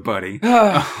episode, buddy.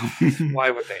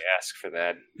 Why would they ask for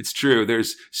that? It's true.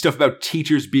 There's stuff about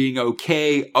teachers being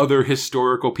okay, other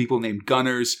historical people named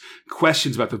Gunners,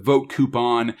 questions about the vote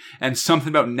coupon, and something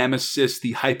about Nemesis,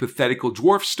 the hypothetical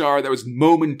dwarf star that was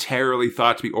momentarily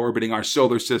thought to be orbiting our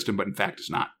solar system, but in fact is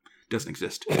not. Doesn't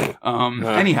exist.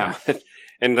 Anyhow.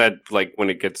 And that, when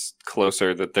it gets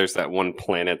closer, that there's that one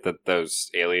planet that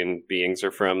those alien beings are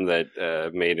from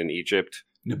that made in Egypt.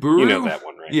 Nibiru? You know that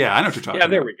one, right? Yeah, I know what you're talking about. Yeah,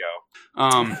 there we go.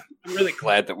 I'm really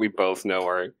glad that we both know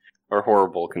our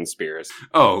horrible conspiracy.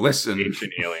 Oh, listen.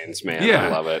 Ancient aliens, man. Yeah. I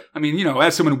love it. I mean,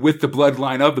 as someone with the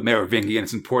bloodline of the Merovingian,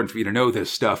 it's important for you to know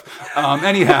this stuff.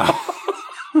 Anyhow.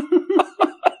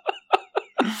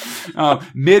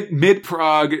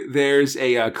 Mid-prog, there's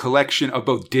a collection of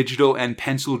both digital and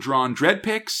pencil-drawn Dredd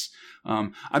pics.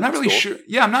 I'm not really sure.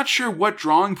 Yeah, I'm not sure what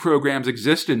drawing programs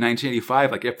existed in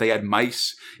 1985. Like if they had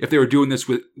mice, if they were doing this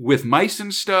with mice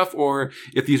and stuff, or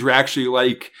if these were actually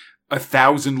like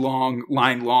 1,000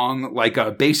 line long, like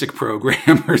a basic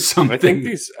program or something.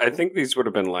 I think these would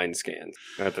have been line scans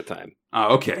at the time.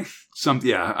 Okay.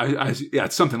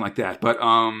 It's something like that. But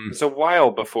it's a while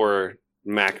before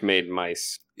Mac made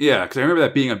mice. Yeah, because I remember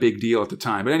that being a big deal at the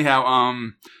time. But anyhow,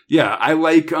 I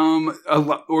like a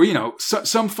lot, or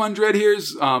some fun Dredd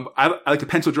here's. I like the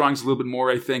pencil drawings a little bit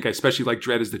more. I think I especially like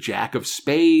Dredd as the Jack of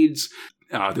Spades.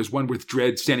 There's one with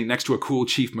Dredd standing next to a cool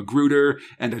Chief Magruder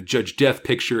and a Judge Death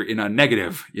picture in a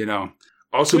negative.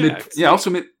 Also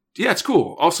it's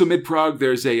cool. Also mid-prog,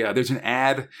 there's an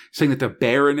ad saying that the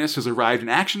Baroness has arrived in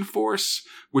Action Force,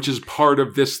 which is part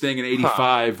of this thing in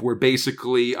 85, where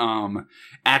basically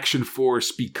Action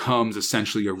Force becomes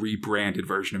essentially a rebranded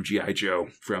version of G.I. Joe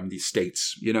from the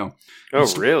States,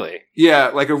 Oh, really? Yeah,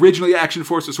 like originally Action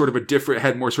Force was sort of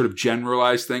had more sort of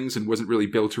generalized things and wasn't really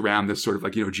built around this sort of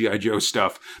like, G.I. Joe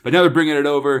stuff. But now they're bringing it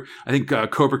over. I think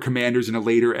Cobra Commander's in a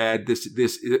later ad this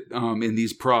in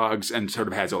these progs and sort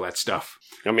of has all that stuff.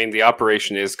 I mean, the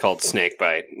operation is called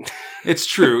Snakebite. It's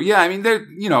true. Yeah, I mean,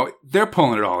 they're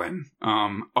pulling it all in.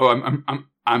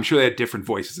 I'm sure they had different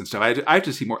voices and stuff. I have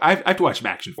to see more. I have to watch some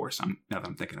Action Force now that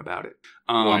I'm thinking about it.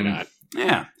 Why not?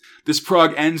 Yeah. This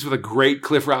prog ends with a great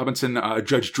Cliff Robinson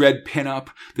Judge Dredd pinup.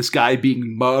 This guy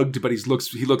being mugged, but he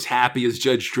looks happy as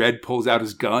Judge Dredd pulls out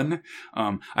his gun.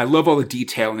 I love all the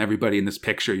detail and everybody in this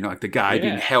picture. Like the guy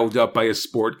being held up by his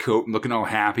sport coat and looking all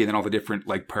happy, and then all the different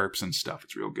like perps and stuff.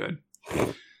 It's real good.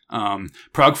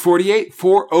 Prog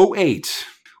 408.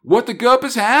 What the gup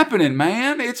is happening,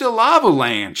 man? It's a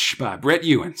lava-lanche by Brett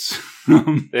Ewins.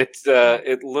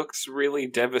 It looks really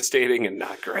devastating and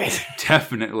not great.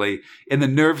 Definitely. In the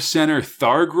Nerve Center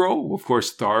Thargrol, of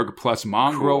course, Tharg plus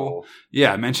Mongrel. Cool.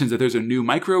 Yeah, it mentions that there's a new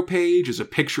micro page. There's a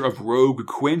picture of Rogue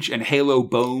Quinch and Halo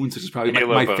Bones, which is probably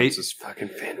Halo my Bones favorite. is fucking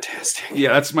fantastic.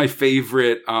 Yeah, that's my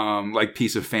favorite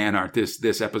piece of fan art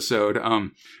this episode.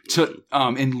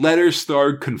 In letters,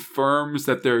 Tharg confirms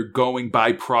that they're going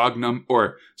by prog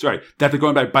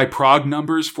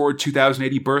numbers for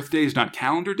 2080 birthdays, not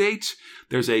calendar dates.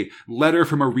 There's a letter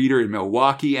from a reader in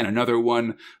Milwaukee, and another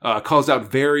one calls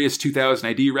out various 2000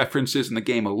 ID references in the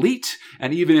game Elite,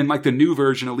 and even in like the new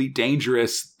version, Elite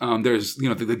Dangerous, there's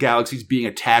the galaxy's being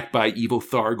attacked by evil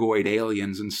Thargoid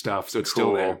aliens and stuff, so it's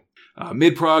still there.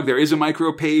 Mid-prog, there is a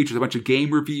micro page with a bunch of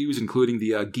game reviews, including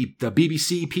the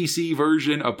BBC PC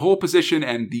version of Pole Position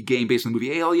and the game based on the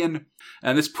movie Alien.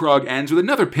 And this prog ends with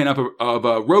another pinup of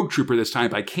a Rogue Trooper, this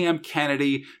time by Cam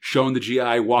Kennedy, showing the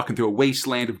GI walking through a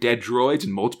wasteland of dead droids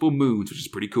and multiple moons, which is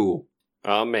pretty cool.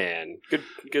 Oh man,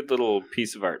 good little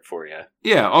piece of art for you.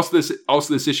 Yeah. Also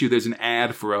this issue, there's an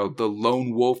ad for the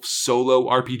Lone Wolf solo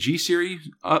RPG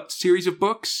series of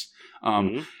books.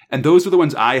 And those are the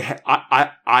ones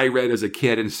I read as a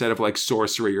kid instead of like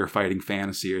sorcery or fighting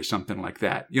fantasy or something like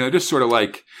that. Just sort of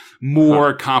like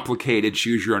more complicated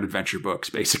choose your own adventure books,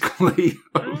 basically.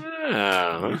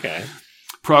 Oh, okay.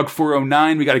 Prog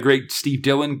 409, we got a great Steve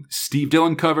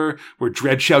Dillon cover where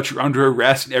Dredd shouts you're under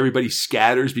arrest and everybody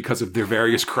scatters because of their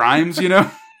various crimes,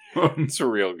 It's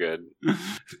real good.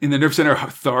 In the Nerve Center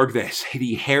Tharg,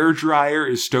 the hair dryer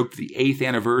is stoked for the 8th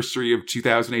anniversary of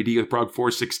 2000 AD with Prog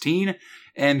 416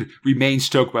 and remains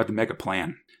stoked about the mega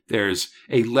plan. There's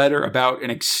a letter about an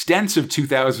extensive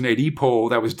 2000 AD poll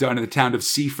that was done in the town of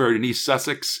Seaford in East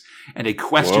Sussex and a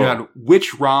question on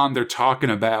which Ron they're talking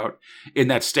about in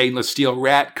that stainless steel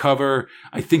rat cover.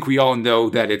 I think we all know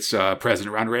that it's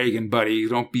President Ronald Reagan, buddy.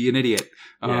 Don't be an idiot.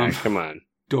 Yeah, come on.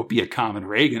 Don't be a common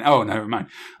Reagan. Oh, never mind.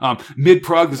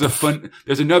 Mid-prog,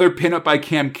 there's another pinup by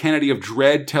Cam Kennedy of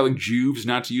Dredd telling Juves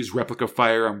not to use replica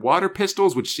firearm water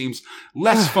pistols, which seems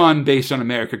less fun based on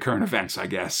America current events, I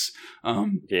guess.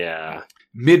 Yeah.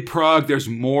 Mid-prog, there's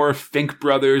more Fink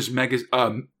Brothers mega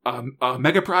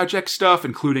project stuff,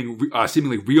 including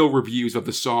seemingly real reviews of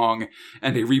the song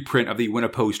and a reprint of the Win a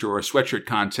Poster or a Sweatshirt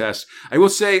contest. I will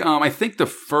say, I think the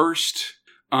first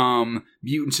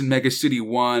Mutants in Mega City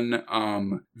 1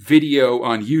 video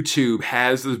on YouTube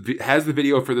has the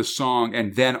video for the song,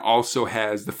 and then also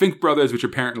has the Fink Brothers, which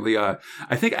apparently I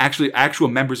think actually actual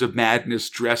members of Madness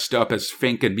dressed up as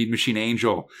Fink and Mean Machine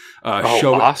Angel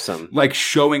awesome. Like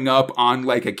showing up on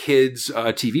like a kids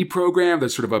TV program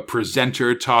that's sort of a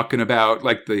presenter talking about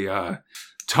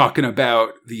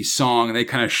the song, and they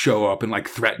kind of show up and like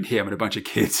threaten him and a bunch of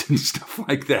kids and stuff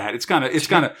like that. It's kind of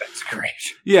that's great.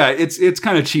 Yeah, it's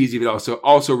kind of cheesy, but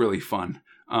also really fun.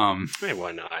 Hey,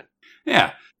 why not?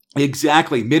 Yeah.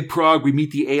 Exactly. Mid-prog, we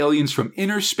meet the aliens from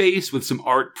inner space with some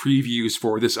art previews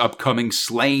for this upcoming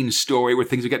Slain story where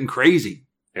things are getting crazy.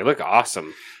 They look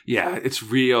awesome. Yeah, it's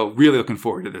real. Really looking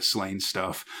forward to this Slain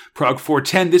stuff. Prog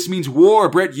 410, this means war.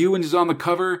 Brett Ewins is on the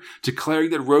cover, declaring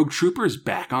that Rogue Trooper is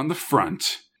back on the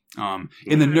front.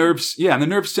 In the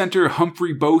Nerve Center,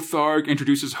 Humphrey Botharg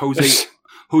introduces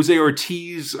Jose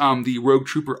Ortiz, the Rogue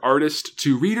Trooper artist,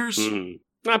 to readers.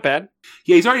 Not bad.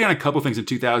 Yeah, he's already done a couple things in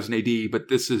 2000 AD, but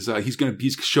this is he's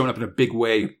showing up in a big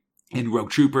way in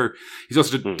Rogue Trooper. He's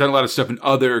also done a lot of stuff in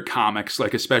other comics,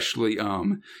 like especially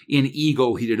in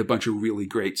Eagle. He did a bunch of really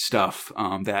great stuff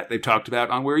that they've talked about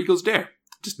on Where Eagles Dare.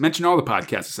 Just mention all the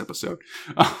podcasts this episode.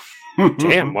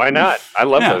 Damn, why not? I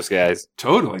love those guys.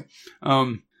 Totally.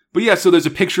 But yeah, so there's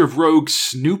a picture of Rogue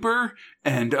Snooper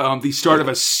and the start of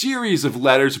a series of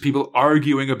letters of people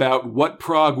arguing about what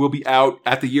prog will be out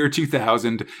at the year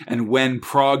 2000 and when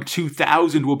prog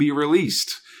 2000 will be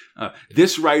released.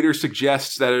 This writer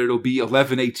suggests that it'll be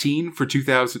 11/18 for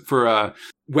 2000 for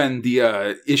when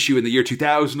the issue in the year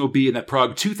 2000 will be, and that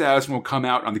prog 2000 will come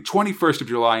out on the 21st of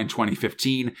July in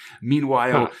 2015.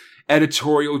 Meanwhile,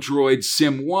 editorial droid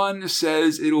Sim1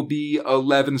 says it'll be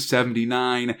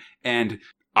 11/79 and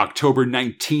October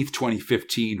 19th,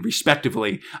 2015,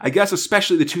 respectively. I guess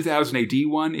especially the 2000 AD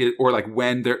one, or like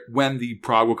when the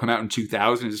prog will come out in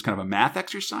 2000 is just kind of a math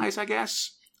exercise, I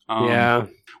guess. Yeah.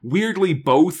 Weirdly,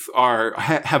 both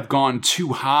have gone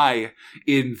too high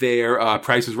in their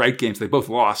Price is Right games. They both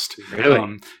lost.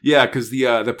 Really? Yeah, because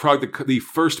the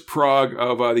first prog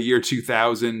of the year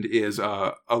 2000 is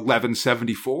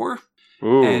 11/74,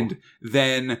 and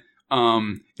then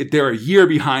they're a year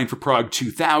behind for Prog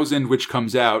 2000, which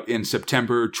comes out in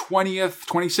September 20th,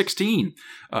 2016.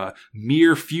 A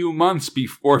mere few weeks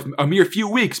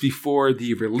before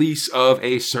the release of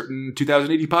a certain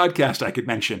 2080 podcast I could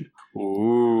mention.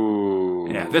 Ooh.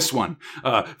 Yeah, this one.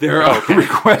 There are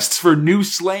requests for new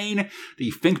Slain,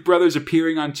 the Fink brothers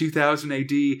appearing on 2000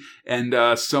 AD,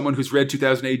 and someone who's read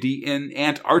 2000 AD in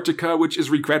Antarctica, which is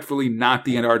regretfully not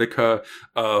the Antarctica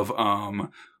of,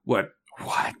 what?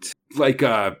 Like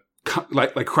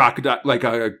crocodile,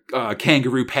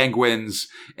 kangaroo penguins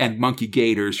and monkey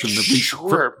gators from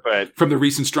the from the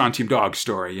recent Strontium Dog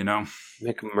story, you know?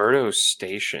 McMurdo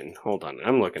Station. Hold on,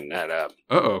 I'm looking that up.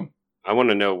 Uh-oh. I want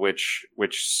to know which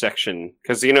section,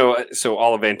 because so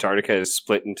all of Antarctica is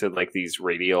split into like these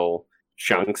radial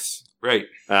chunks, right?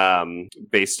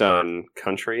 Based on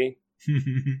country. I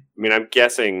mean, I'm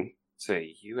guessing it's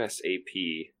a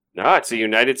USAP. No, it's the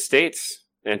United States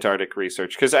Antarctic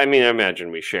Research, because I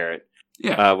imagine we share it.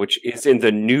 Yeah, which is in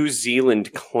the New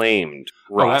Zealand claimed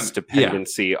Ross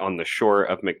dependency on the shore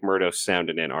of McMurdo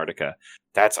Sound in Antarctica.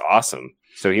 That's awesome.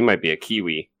 So he might be a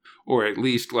Kiwi. Or at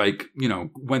least,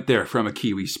 went there from a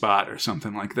Kiwi spot or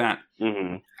something like that.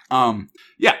 Mm-hmm.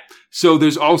 Yeah. So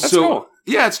there's also... That's cool.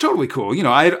 Yeah, it's totally cool.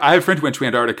 I have a friend who went to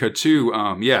Antarctica, too.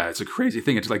 Yeah, it's a crazy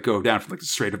thing. It's go down from, the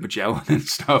Strait of Magellan and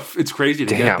stuff. It's crazy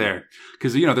to get there.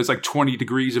 Because, there's, 20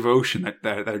 degrees of ocean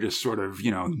that are just sort of,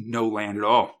 no land at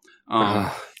all.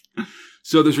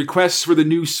 So there's requests for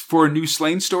new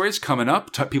Slain stories coming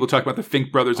up. People talk about the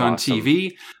Fink brothers on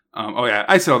TV.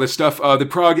 I said all this stuff. The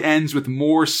prog ends with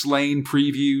more Slain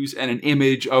previews and an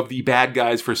image of the bad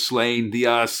guys for Slain, the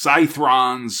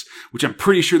Scythrons, which I'm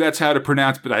pretty sure that's how to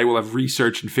pronounce, but I will have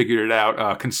researched and figured it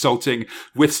out, consulting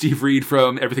with Steve Reed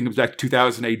from Everything Comes Back to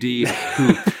 2000 AD,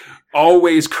 who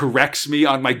always corrects me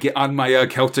on my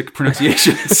Celtic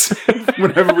pronunciations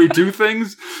whenever we do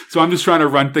things. So I'm just trying to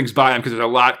run things by him because there's a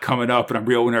lot coming up and I'm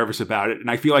real nervous about it.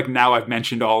 And I feel like now I've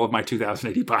mentioned all of my 2000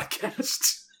 AD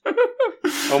podcasts.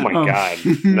 Oh my God.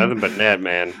 Nothing but Ned,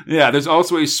 man. Yeah, there's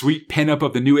also a sweet pinup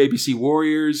of the new ABC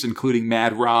Warriors, including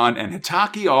Mad Ron and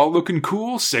Hitaki, all looking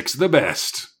cool. 6 of the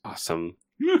best. Awesome.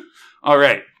 All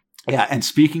right. Yeah, and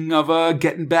speaking of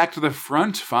getting back to the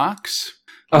front, Fox.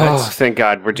 Thank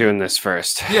God we're doing this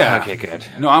first. Yeah. Okay, good.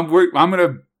 No, I'm going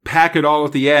to pack it all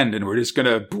at the end, and we're just going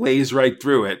to blaze right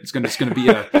through it. It's going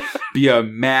to be a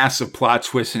mass of plot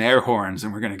twists and air horns,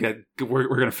 and we're going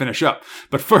to finish up.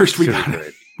 But first,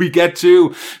 we get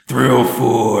to Thrill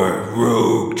 4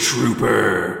 Rogue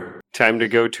Trooper. Time to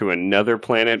go to another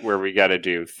planet where we got to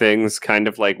do things kind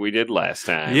of like we did last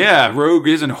time. Yeah, Rogue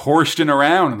isn't horsting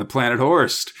around on the planet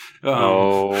Horst.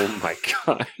 Oh my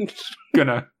God.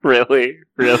 Really?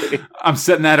 Really? I'm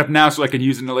setting that up now so I can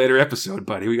use it in a later episode,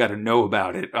 buddy. We got to know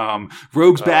about it.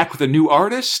 Rogue's back with a new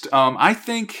artist. I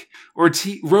think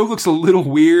Rogue looks a little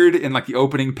weird in the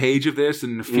opening page of this,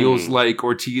 and it feels like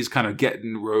Ortiz kind of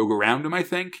getting Rogue around him, I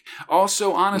think.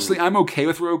 Also, honestly, I'm okay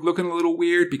with Rogue looking a little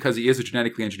weird because he is a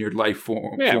genetically engineered life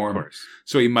form. Yeah, of course.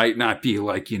 So he might not be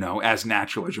as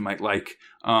natural as you might like.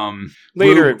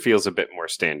 Later, it feels a bit more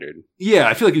standard. Yeah,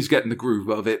 I feel like he's getting the groove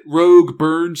of it. Rogue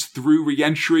burns through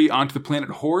re-entry onto the planet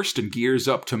Horst and gears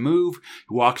up to move.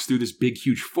 He walks through this big,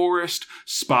 huge forest,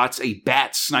 spots a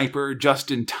bat sniper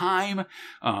just in time.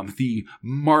 The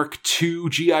Mark II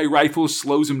GI rifle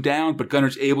slows him down, but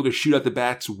Gunner's able to shoot out the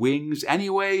bat's wings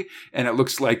anyway, and it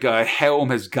looks like Helm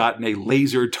has gotten a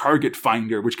laser target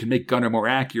finder, which can make Gunner more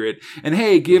accurate. And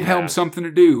hey, give Helm something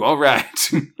to do. All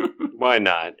right. Why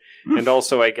not? And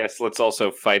also, I guess let's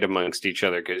also fight amongst each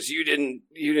other because you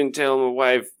didn't tell my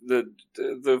wife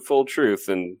the full truth,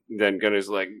 and then Gunner's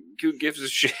like, who gives a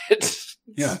shit?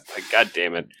 Yeah, like, God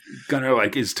damn it. Gunner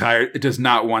is tired. It does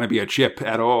not want to be a chip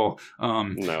at all.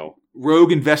 No.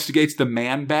 Rogue investigates the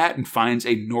Man-Bat and finds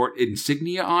a Nort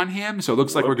insignia on him, so it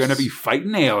looks like we're going to be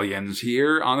fighting aliens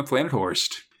here on the planet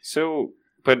Horst. So,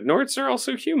 but Norts are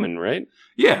also human, right?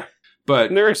 Yeah.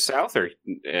 But there are Souther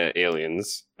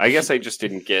aliens. I guess I just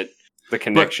didn't get the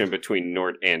connection between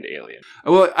Nort and alien.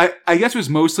 Well, I guess it was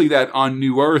mostly that on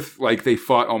New Earth, like, they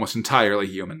fought almost entirely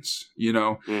humans, you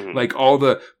know? Mm-hmm. Like,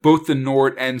 both the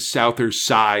Nort and Souther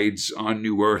sides on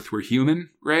New Earth were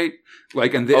human, right?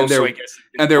 Like, and there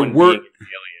were...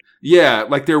 Yeah,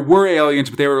 like there were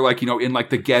aliens, but they were like, you know, in like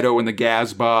the ghetto and the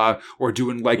Gazba, or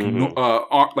doing like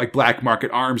like black market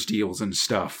arms deals and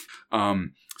stuff.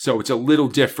 So it's a little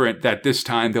different that this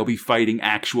time they'll be fighting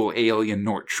actual alien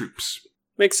Nort troops.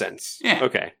 Makes sense. Yeah.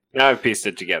 Okay. Now I've pieced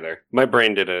it together. My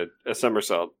brain did a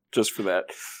somersault just for that.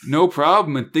 No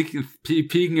problem. And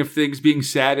speaking of things being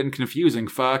sad and confusing,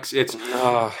 Fox, it's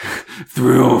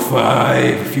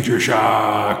 305 Future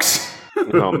Shocks.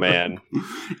 Oh, man.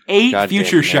 8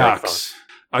 Future Shocks.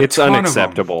 It's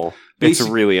unacceptable. It's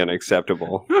really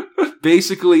unacceptable.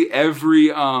 Basically, every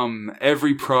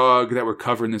prog that we're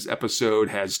covering this episode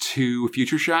has 2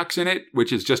 Future Shocks in it,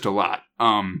 which is just a lot.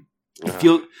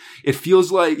 It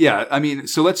feels like, yeah, I mean,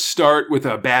 so let's start with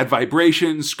Bad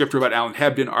Vibrations, script robot Alan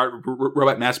Hebden, art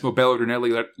robot Massimo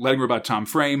Bellardinelli, letting robot Tom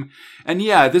Frame. And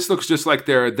yeah, this looks just like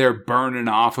they're burning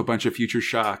off a bunch of Future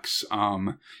Shocks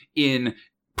in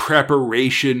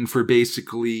preparation for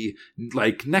basically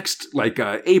like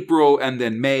April and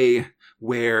then May,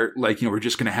 where like, you know, we're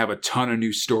just going to have a ton of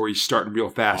new stories starting real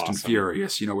fast and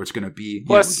furious, you know, where it's going to be.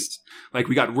 Plus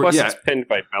it's penned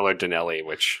by Bellardinelli,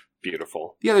 which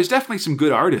beautiful. Yeah, there's definitely some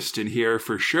good artists in here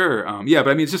for sure. But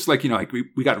I mean, it's just like, you know, like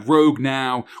we got Rogue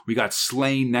now, we got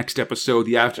Slain next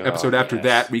episode, episode after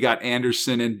that, we got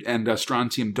Anderson and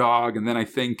Strontium Dog, and then I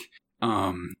think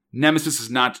the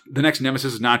next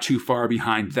Nemesis is not too far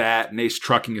behind that, and Ace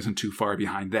Trucking isn't too far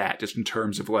behind that, just in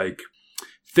terms of like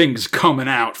things coming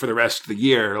out for the rest of the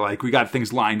year. Like, we got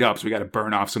things lined up, so we got to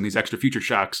burn off some of these extra Future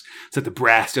Shocks so that the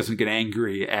brass doesn't get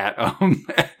angry at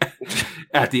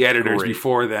at the editors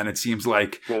before then, it seems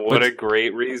like. What a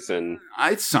great reason.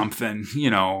 It's something, you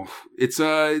know. It's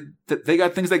they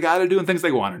got things they got to do and things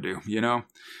they want to do, you know.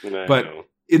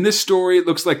 In this story, it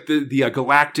looks like the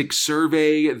Galactic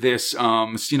Survey, this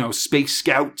space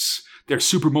scouts, they're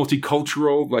super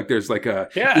multicultural. Like, there's like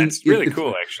it's really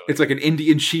cool, actually. It's like an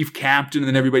Indian chief captain, and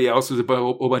then everybody else is a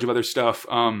whole bunch of other stuff.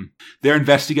 They're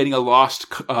investigating a lost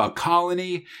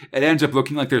colony. It ends up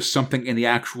looking like there's something in the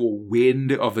actual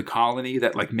wind of the colony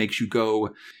that like makes you go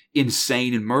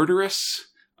insane and murderous.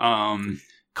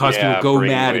 Cause people go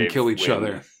mad and kill each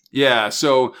other. Yeah,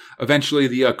 so eventually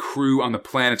the crew on the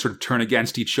planet sort of turn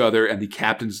against each other, and the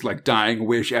captain's like dying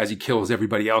wish as he kills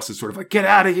everybody else is sort of like, get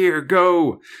out of here,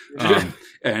 go!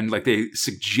 And like they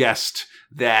suggest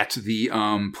that the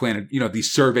planet, you know, the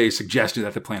survey suggested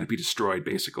that the planet be destroyed,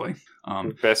 basically.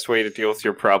 The best way to deal with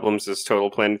your problems is total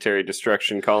planetary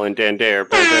destruction. Call in Dan Dare.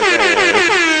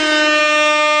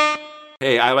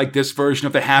 Hey, I like this version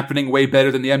of The Happening way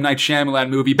better than the M. Night Shyamalan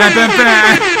movie. Bam, bam,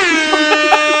 bam!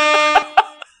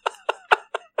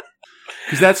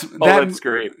 Because that's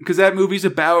great. Because that movie's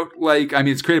about, like, I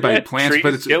mean, it's created by plants,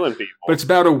 but it's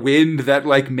about a wind that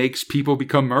like makes people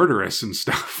become murderous and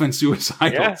stuff and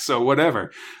suicidal. Yeah. So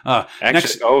whatever.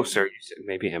 Sorry,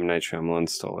 maybe M. Night Shyamalan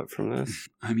stole it from this.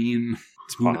 I mean,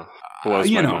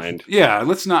 blows my mind. Yeah,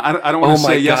 let's not. I don't want to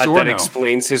say yes or no. That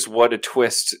explains his "what a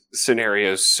twist"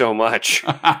 scenarios so much.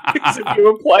 Because if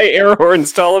you apply air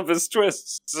horns to all of his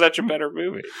twists, it's such a better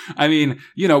movie. I mean,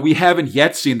 you know, we haven't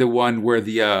yet seen the one where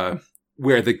the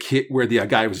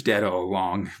guy was dead all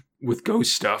along. with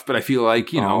ghost stuff, but I feel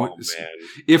like, you know, man.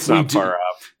 if we not do, far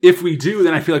off. if we do,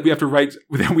 then I feel like we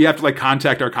have to like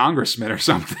contact our congressman or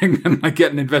something and like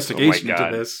get an investigation into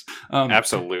this.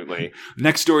 Absolutely.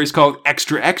 Next story is called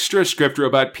Extra Extra. Script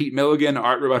robot Pete Milligan,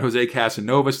 art robot Jose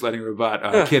Casanovas, letting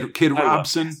robot Kid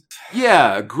Robson.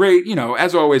 Yeah, great. You know,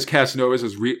 as always,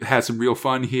 Casanovas has some real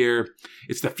fun here.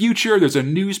 It's the future. There's a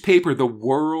newspaper, The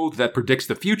World, that predicts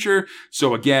the future.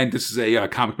 So again, this is a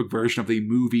comic book version of the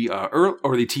movie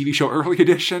or the TV show Early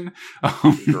Edition.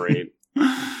 Great.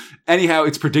 Anyhow,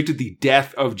 it's predicted the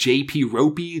death of J.P.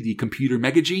 Ropey, the computer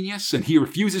mega genius, and he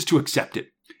refuses to accept it.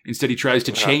 Instead, he tries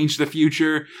to change the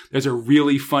future. There's a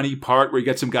really funny part where he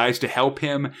gets some guys to help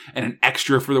him, and an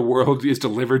extra for The World is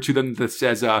delivered to them that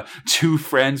says, 2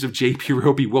 friends of J.P.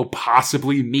 Ropey will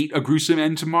possibly meet a gruesome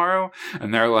end tomorrow.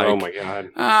 And they're like, oh my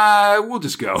God. We'll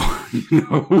just go. You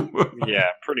know? Yeah,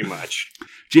 pretty much.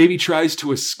 JV tries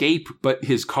to escape, but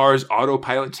his car's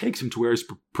autopilot takes him to where his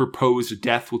proposed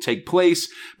death will take place,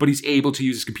 but he's able to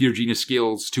use his computer genius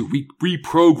skills to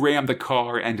reprogram the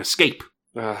car and escape.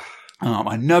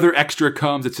 Another extra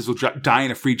comes that says he'll die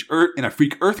in a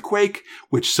freak earthquake,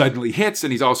 which suddenly hits,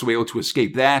 and he's also able to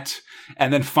escape that.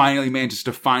 And then finally manages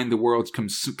to find the world's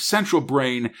central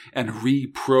brain and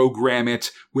reprogram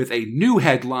it with a new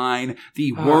headline: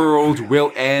 "The world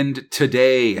will end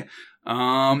today."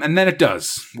 And then it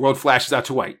does. World flashes out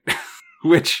to white.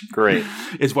 Which great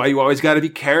is why you always got to be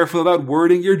careful about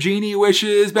wording your genie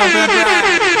wishes.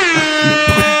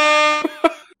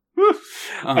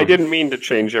 I didn't mean to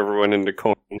change everyone into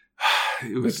coin,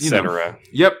 etc.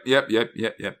 Yep.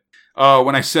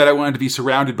 When I said I wanted to be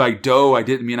surrounded by dough, I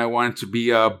didn't mean I wanted to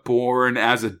be born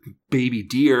as a baby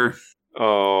deer.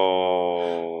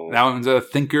 Oh. That one's a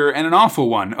thinker and an awful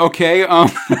one. Okay.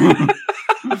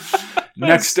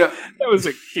 Next up. That was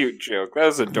a cute joke. That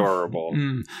was adorable.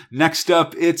 Next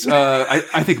up, it's,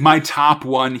 I think my top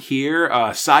one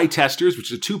here, Psy Testers,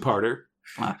 which is a 2-parter.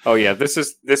 Oh yeah, this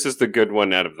is the good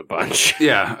one out of the bunch.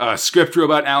 Yeah, script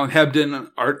robot Alan Hebden,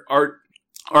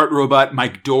 art robot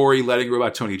Mike Dory, letting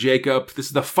robot Tony Jacob. This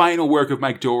is the final work of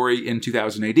Mike Dory in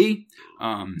 2000 AD.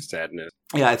 Sadness.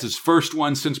 Yeah, it's his first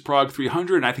one since Prague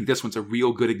 300, and I think this one's a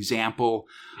real good example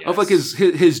of like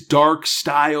his dark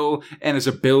style and his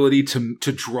ability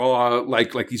to draw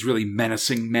like these really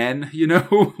menacing men. You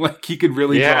know, like he could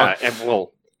really draw.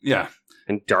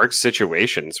 In dark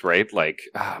situations, right? Like,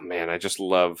 oh man, I just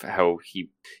love how he,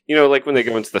 you know, like when they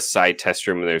go into the side test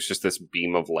room and there's just this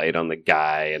beam of light on the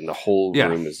guy and the whole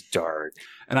room is dark.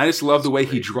 And I just love the way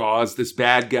he draws this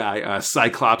bad guy,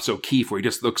 Cyclops O'Keefe, where he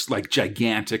just looks like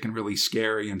gigantic and really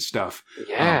scary and stuff.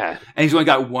 Yeah. And he's only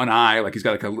got one eye, like he's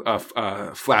got like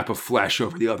a flap of flesh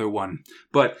over the other one.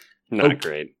 But not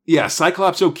great. Yeah,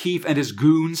 Cyclops O'Keefe and his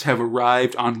goons have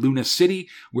arrived on Luna City,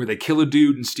 where they kill a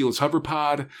dude and steal his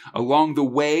hoverpod. Along the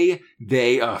way,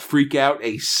 they freak out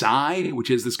a Psy,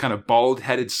 which is this kind of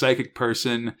bald-headed psychic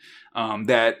person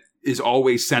that is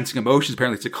always sensing emotions.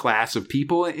 Apparently, it's a class of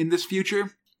people in this future.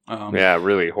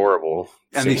 Really horrible.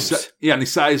 And the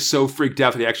Psy is so freaked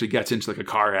out that he actually gets into like a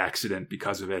car accident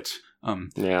because of it.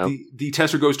 The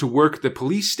tester goes to work at the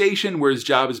police station, where his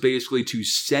job is basically to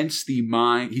sense the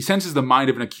mind. He senses the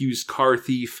mind of an accused car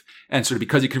thief, and sort of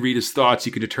because he can read his thoughts,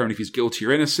 he can determine if he's guilty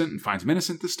or innocent, and finds him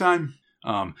innocent this time.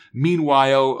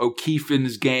 Meanwhile, O'Keefe and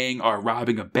his gang are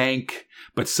robbing a bank,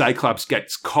 but Cyclops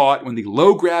gets caught when the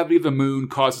low gravity of the moon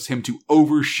causes him to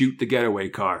overshoot the getaway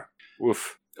car.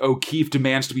 Woof. O'Keefe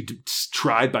demands to be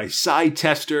tried by Psy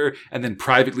Tester, and then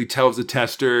privately tells the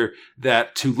tester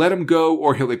that to let him go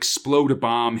or he'll explode a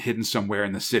bomb hidden somewhere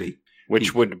in the city.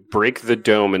 Which would break the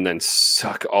dome and then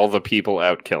suck all the people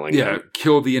out, killing them. Yeah,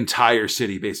 kill the entire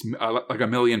city, basically, like 1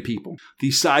 million people.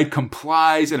 The Psy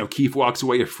complies, and O'Keefe walks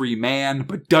away a free man,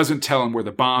 but doesn't tell him where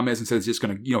the bomb is and says it's just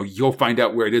going to, you'll find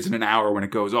out where it is in an hour when it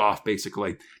goes off,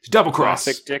 basically. It's double cross.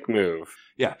 Classic dick move.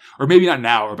 Yeah, or maybe not an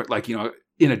hour, but like,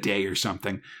 in a day or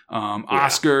something.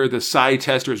 Oscar, the Psy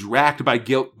tester, is racked by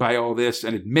guilt by all this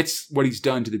and admits what he's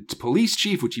done to the police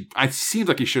chief, which seems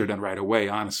like he should have done right away,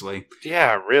 honestly.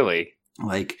 Yeah, really.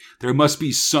 Like, there must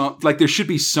be there should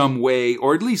be some way,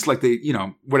 or at least like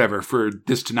whatever, for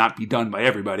this to not be done by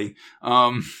everybody.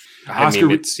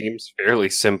 It seems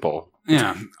fairly simple.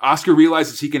 Yeah. Oscar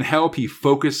realizes he can help. He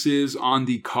focuses on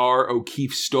the car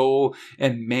O'Keefe stole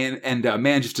and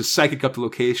manages to psychic up the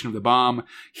location of the bomb.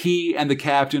 He and the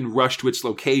captain rush to its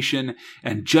location,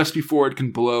 and just before it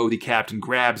can blow, the captain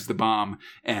grabs the bomb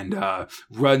and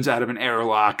runs out of an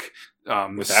airlock.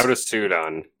 Without a suit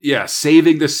on. Yeah,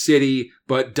 saving the city,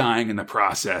 but dying in the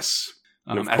process.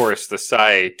 And of course, the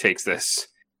Psy takes this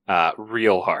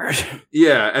real hard.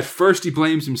 Yeah, at first he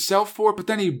blames himself for it, but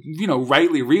then he,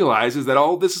 rightly realizes that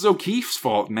all this is O'Keefe's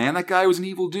fault, man. That guy was an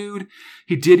evil dude.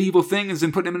 He did evil things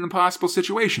and put him in an impossible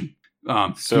situation.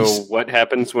 So what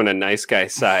happens when a nice guy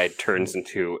side turns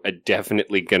into a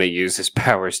definitely gonna use his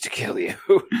powers to kill you?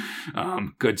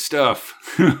 Good stuff.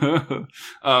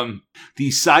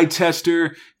 The side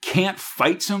tester can't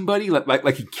fight somebody,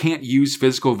 like he can't use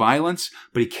physical violence,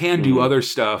 but he can do other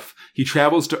stuff. He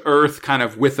travels to Earth kind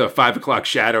of with a 5 o'clock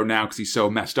shadow now because he's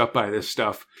so messed up by this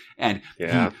stuff. And he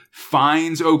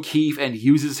finds O'Keefe and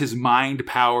uses his mind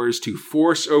powers to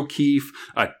force O'Keefe,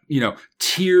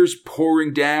 tears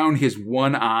pouring down his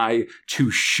one eye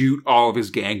to shoot all of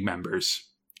his gang members.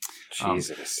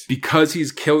 Jesus. Because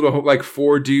he's killed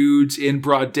 4 dudes in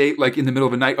broad date, like in the middle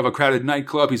of a crowded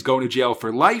nightclub, he's going to jail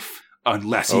for life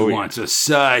unless he wants a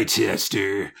side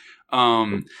tester.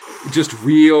 Just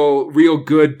real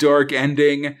good dark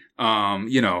ending.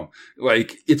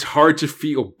 It's hard to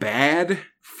feel bad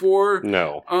for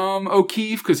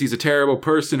O'Keefe because he's a terrible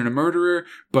person and a murderer,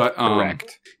 but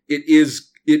correct. It is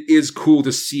cool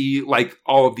to see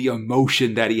all of the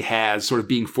emotion that he has sort of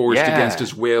being forced against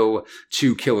his will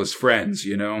to kill his friends,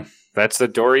 That's the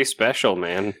Dory special,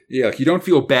 man. Yeah, you don't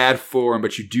feel bad for him,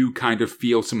 but you do kind of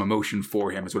feel some emotion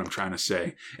for him, is what I'm trying to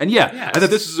say. And I thought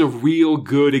this is a real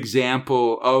good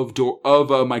example of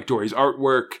Mike Dory's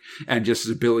artwork and just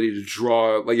his ability to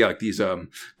draw these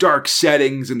dark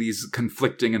settings and these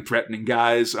conflicting and threatening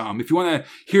guys. If you want to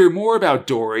hear more about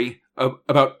Dory,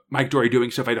 about Mike Dory doing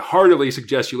stuff, I'd heartily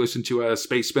suggest you listen to a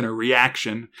Space Spinner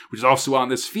reaction, which is also on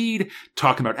this feed,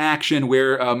 talking about action,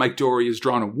 where Mike Dory has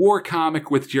drawn a war comic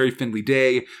with Jerry Finley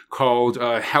Day called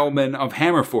Hellman of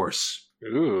Hammerforce.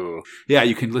 Ooh. Yeah,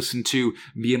 you can listen to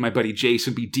me and my buddy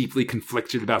Jason be deeply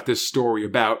conflicted about this story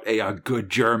about a good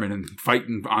German and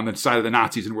fighting on the side of the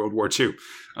Nazis in World War II.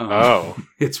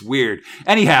 It's weird.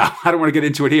 Anyhow, I don't want to get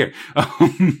into it here.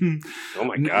 Oh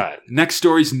my God. Next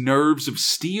story's Nerves of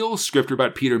Steel, script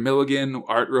robot Peter Milligan,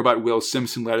 art robot Will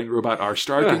Simpson, lettering robot R.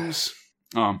 Starkings.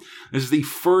 This is the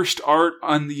first art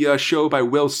on the show by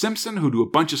Will Simpson, who do a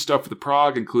bunch of stuff for the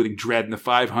Prog, including Dread and the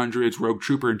 500s, Rogue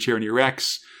Trooper, and Tyranny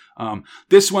Rex.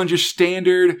 This one's just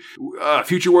standard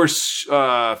Future Wars,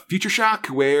 Future Shock,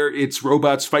 where it's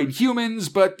robots fighting humans,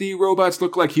 but the robots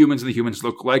look like humans and the humans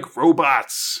look like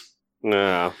robots.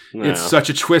 No. It's such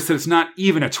a twist that it's not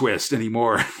even a twist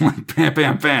anymore. Bam,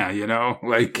 bam, bam,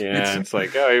 it's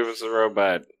like, he was a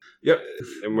robot. Yep.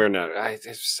 And we're not.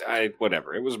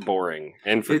 Whatever. It was boring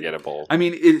and forgettable.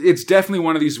 It's definitely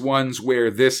one of these ones where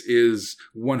this is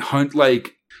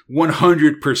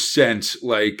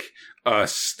 100% a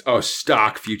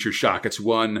stock Future Shock. It's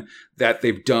one that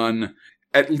they've done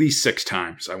at least 6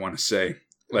 times, I want to say.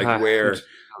 Where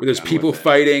there's people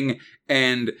fighting,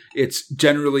 and it's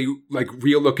generally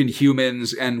real looking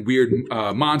humans and weird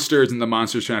monsters, and the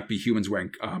monsters turn out to be humans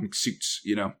wearing suits,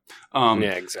 yeah,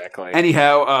 exactly.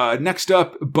 Anyhow, next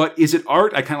up, But Is It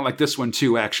Art? I kind of like this one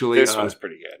too, actually. This one's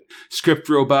pretty good. Script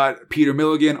robot Peter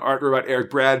Milligan, art robot Eric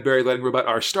Bradbury, lettering robot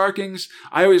R. Starkings.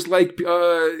 I always like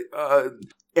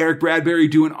Eric Bradbury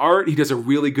doing art. He does a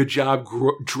really good job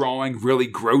drawing really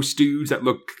gross dudes that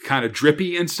look kind of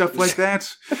drippy and stuff like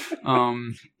that.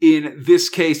 In this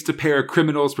case, it's a pair of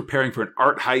criminals preparing for an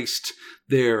art heist.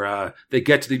 They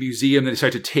get to the museum. They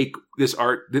decide to take this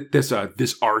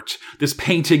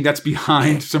painting that's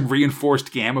behind some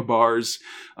reinforced gamma bars.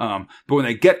 But when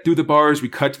they get through the bars, we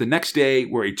cut to the next day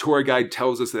where a tour guide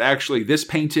tells us that actually this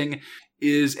painting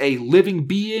is a living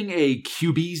being, a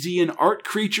Cubesian art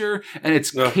creature, and it's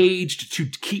caged to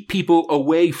keep people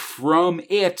away from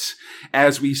it.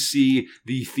 As we see,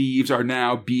 the thieves are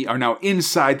now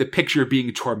inside the picture,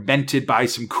 being tormented by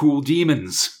some cool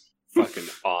demons. Fucking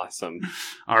awesome.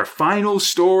 Our final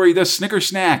story, The Snicker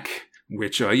Snack,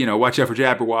 which, watch out for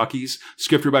Jabberwockies.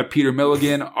 Script robot Peter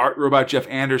Milligan, art robot Jeff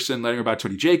Anderson, lettering robot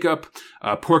Tony Jacob.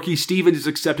 Porky Stevens is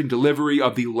accepting delivery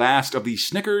of the last of the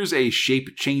Snickers, a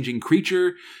shape-changing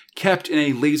creature kept in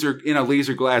a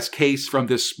laser glass case from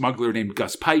this smuggler named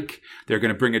Gus Pike. They're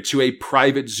going to bring it to a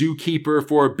private zookeeper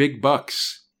for big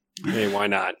bucks. Hey, why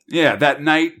not? Yeah, that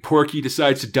night, Porky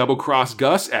decides to double-cross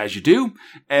Gus, as you do,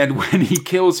 and when he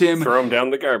kills him... Throw him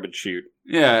down the garbage chute.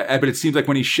 Yeah, but it seems like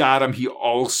when he shot him, he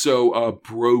also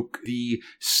broke the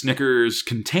Snickers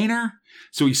container.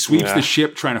 So he sweeps the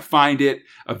ship trying to find it,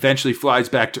 eventually flies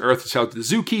back to Earth to sell it to the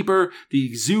zookeeper.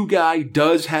 The zoo guy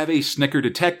does have a Snicker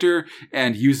detector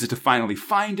and uses it to finally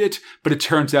find it, but it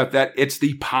turns out that it's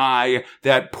the pie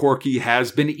that Porky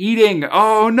has been eating.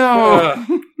 Oh, no!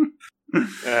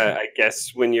 I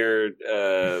guess when you're,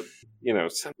 he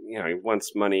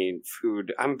wants money,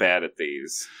 food. I'm bad at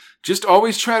these. Just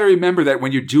always try to remember that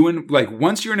when you're doing, like,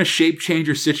 once you're in a shape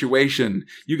changer situation,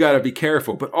 you gotta be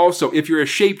careful. But also, if you're a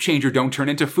shape changer, don't turn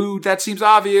into food. That seems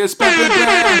obvious. Never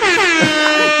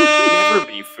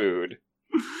be food.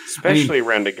 Especially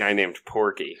around a guy named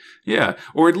Porky. Yeah,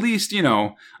 or at least,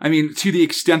 to the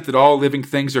extent that all living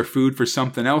things are food for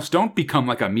something else, don't become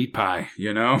like a meat pie,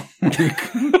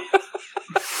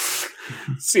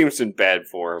 Seems in bad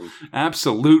form.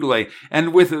 Absolutely.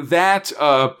 And with that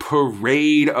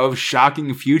parade of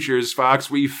shocking futures, Fox,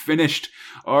 we've finished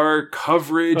our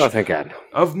coverage thank God.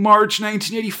 Of March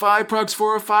 1985, Progs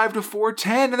 405 to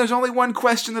 410. And there's only one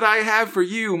question that I have for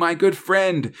you, my good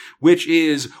friend, which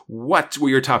is, what were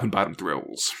your top and bottom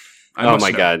thrills? Oh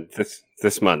my God,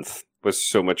 this month was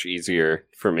so much easier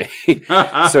for me.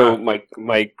 So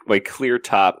my clear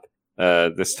top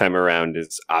this time around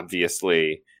is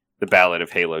obviously The Ballad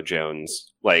of Halo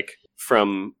Jones. Like,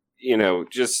 from,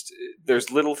 just,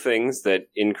 there's little things that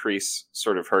increase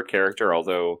sort of her character,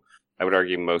 although I would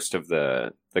argue most of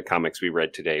the comics we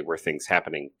read today were things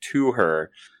happening to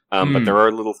her. But there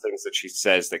are little things that she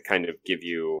says that kind of give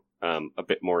you a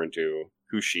bit more into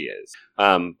who she is.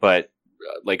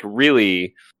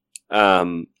 Really,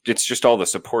 it's just all the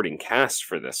supporting cast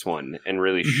for this one and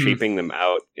really shaping them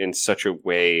out in such a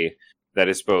way that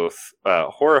is both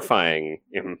horrifying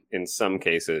in some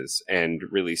cases and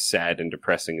really sad and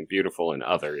depressing and beautiful in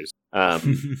others.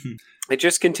 It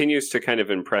just continues to kind of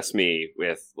impress me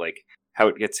with like how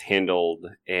it gets handled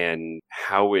and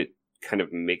how it kind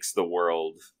of makes the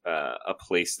world a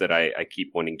place that I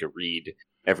keep wanting to read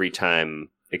every time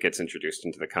it gets introduced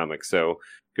into the comic. So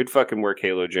good fucking work,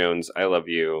 Halo Jones. I love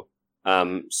you.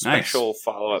 Special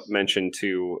follow-up mention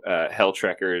to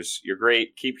Helltrekkers. You're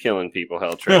great. Keep killing people,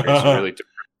 Helltrekkers. You really took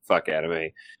the fuck out of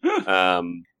me.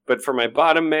 But for my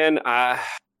bottom, man,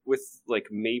 with like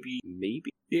maybe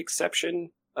the exception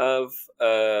of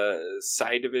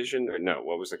Side Division, or no,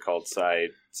 what was it called?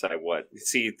 Side what?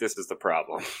 See, this is the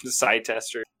problem. The Side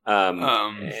Tester. But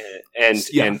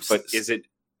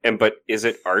is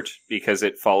it art? Because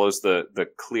it follows the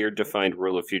clear defined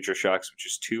rule of Future Shocks, which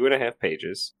is 2.5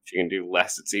 pages. If you can do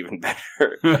less, it's even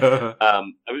better.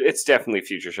 It's definitely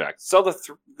Future Shocks. It's all the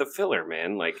filler,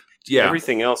 man. Like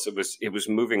everything else, it was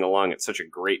moving along at such a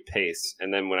great pace.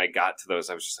 And then when I got to those,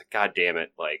 I was just like, God damn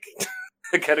it! Like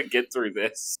I gotta get through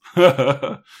this.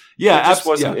 It just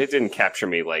wasn't. It didn't capture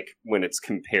me like when it's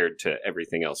compared to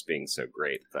everything else being so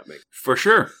great. If that makes for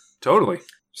sure, totally.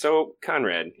 So,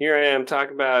 Conrad, here I am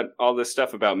talking about all this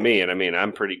stuff about me, and I mean,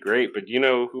 I'm pretty great, but you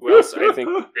know who else I think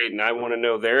is great, and I want to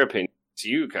know their opinion. It's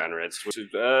you, Conrad,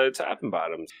 top and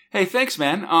bottoms. Hey, thanks,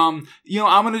 man. I'm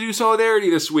going to do Solidarity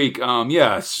this week.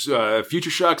 Future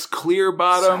Shocks clear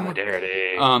bottom.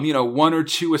 Solidarity. 1 or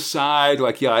 2 aside.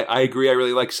 I agree. I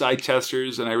really like Side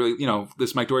Testers, and I really,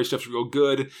 this Mike Dory stuff's real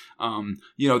good.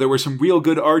 There were some real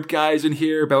good art guys in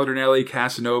here. Beltranelli,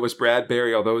 Casanovas,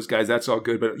 Bradbury, all those guys. That's all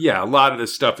good. But yeah, a lot of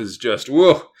this stuff is just,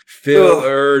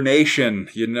 filler nation,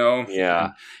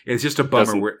 Yeah. It's just a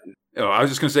bummer. I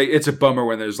was just going to say, it's a bummer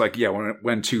when there's when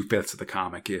 2/5 of the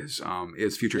comic is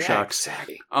Future Shocks.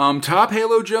 Exactly. Top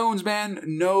Halo Jones, man.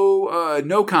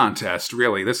 No contest,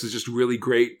 really. This is just really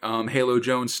great Halo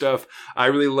Jones stuff. I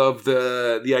really love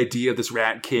the idea of this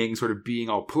Rat King sort of being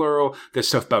all plural. There's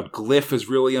stuff about Glyph is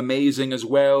really amazing as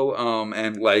well.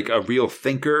 And like a real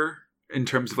thinker in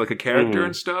terms of like a character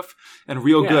and stuff. And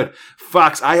real good.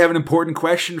 Fox, I have an important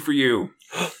question for you.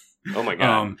 Oh my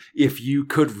God. If you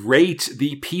could rate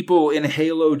the people in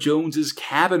Halo Jones's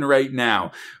cabin right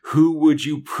now, who are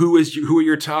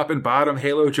your top and bottom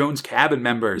Halo Jones cabin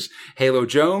members? Halo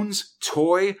Jones,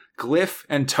 Toy, Glyph,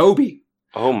 and Toby.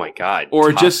 Oh my God.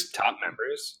 Or just top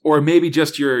members? Or maybe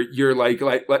just your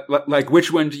like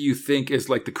which one do you think is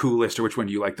like the coolest, or which one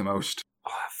do you like the most?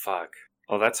 Oh fuck.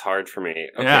 Oh, that's hard for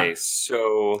me. Okay, yeah.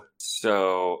 So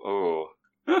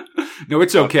No,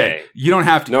 it's okay. You don't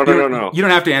have to. No. You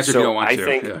don't have to answer if you don't want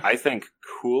to. I think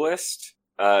coolest.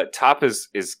 Top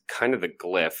is kind of the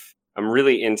Glyph. I'm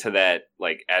really into that,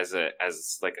 like as a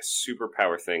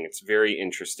superpower thing. It's very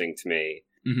interesting to me.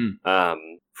 Mm-hmm.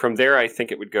 From there, I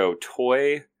think it would go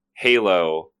Toy,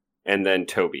 Halo, and then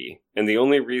Toby. And the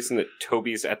only reason that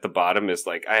Toby's at the bottom is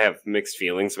like I have mixed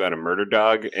feelings about a murder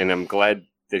dog, and I'm glad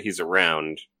that he's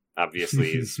around.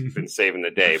 Obviously, he's been saving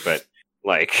the day, but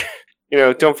like.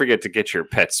 don't forget to get your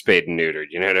pet spayed and neutered.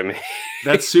 You know what I mean?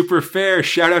 That's super fair.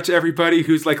 Shout out to everybody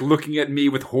who's like looking at me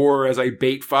with horror as I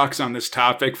bait Fox on this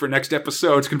topic for next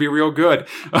episode. It's going to be real good.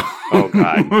 Oh,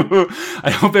 God.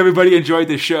 I hope everybody enjoyed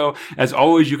this show. As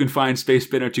always, you can find Space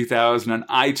Spinner 2000 on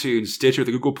iTunes, Stitcher,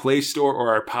 the Google Play Store,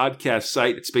 or our podcast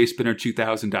site at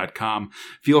spacespinner2000.com.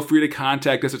 Feel free to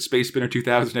contact us at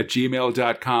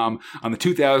spacespinner2000@gmail.com, on the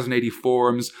 2080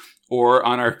 forums, or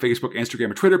on our Facebook, Instagram,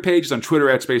 and Twitter pages. On Twitter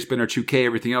at SpaceSpinner2K,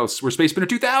 everything else, we're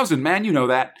SpaceSpinner2000, man, you know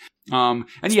that. And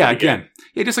yeah, again,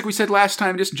 just like we said last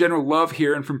time, just in general, love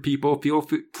hearing from people.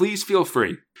 Please feel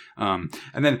free. And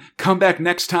then come back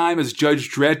next time as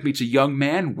Judge Dredd meets a young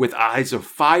man with eyes of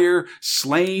fire.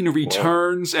 Slain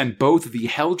returns, and both the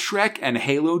Hell Trek and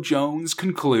Halo Jones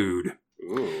conclude.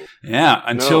 Ooh. Yeah,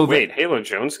 until... No, wait, Halo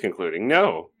Jones concluding.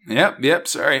 No. Yep,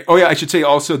 sorry. Oh yeah, I should say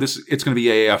also it's going to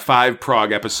be a 5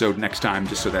 prog episode next time,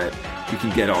 just so that we can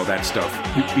get all that stuff.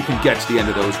 We can get to the end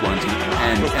of those ones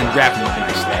and wrap them up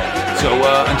nicely. So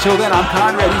until then, I'm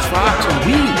Conrad, he's Fox, and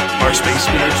we are Space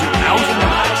Spinner 2000.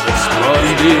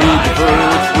 Splendid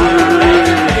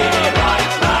Earth 3.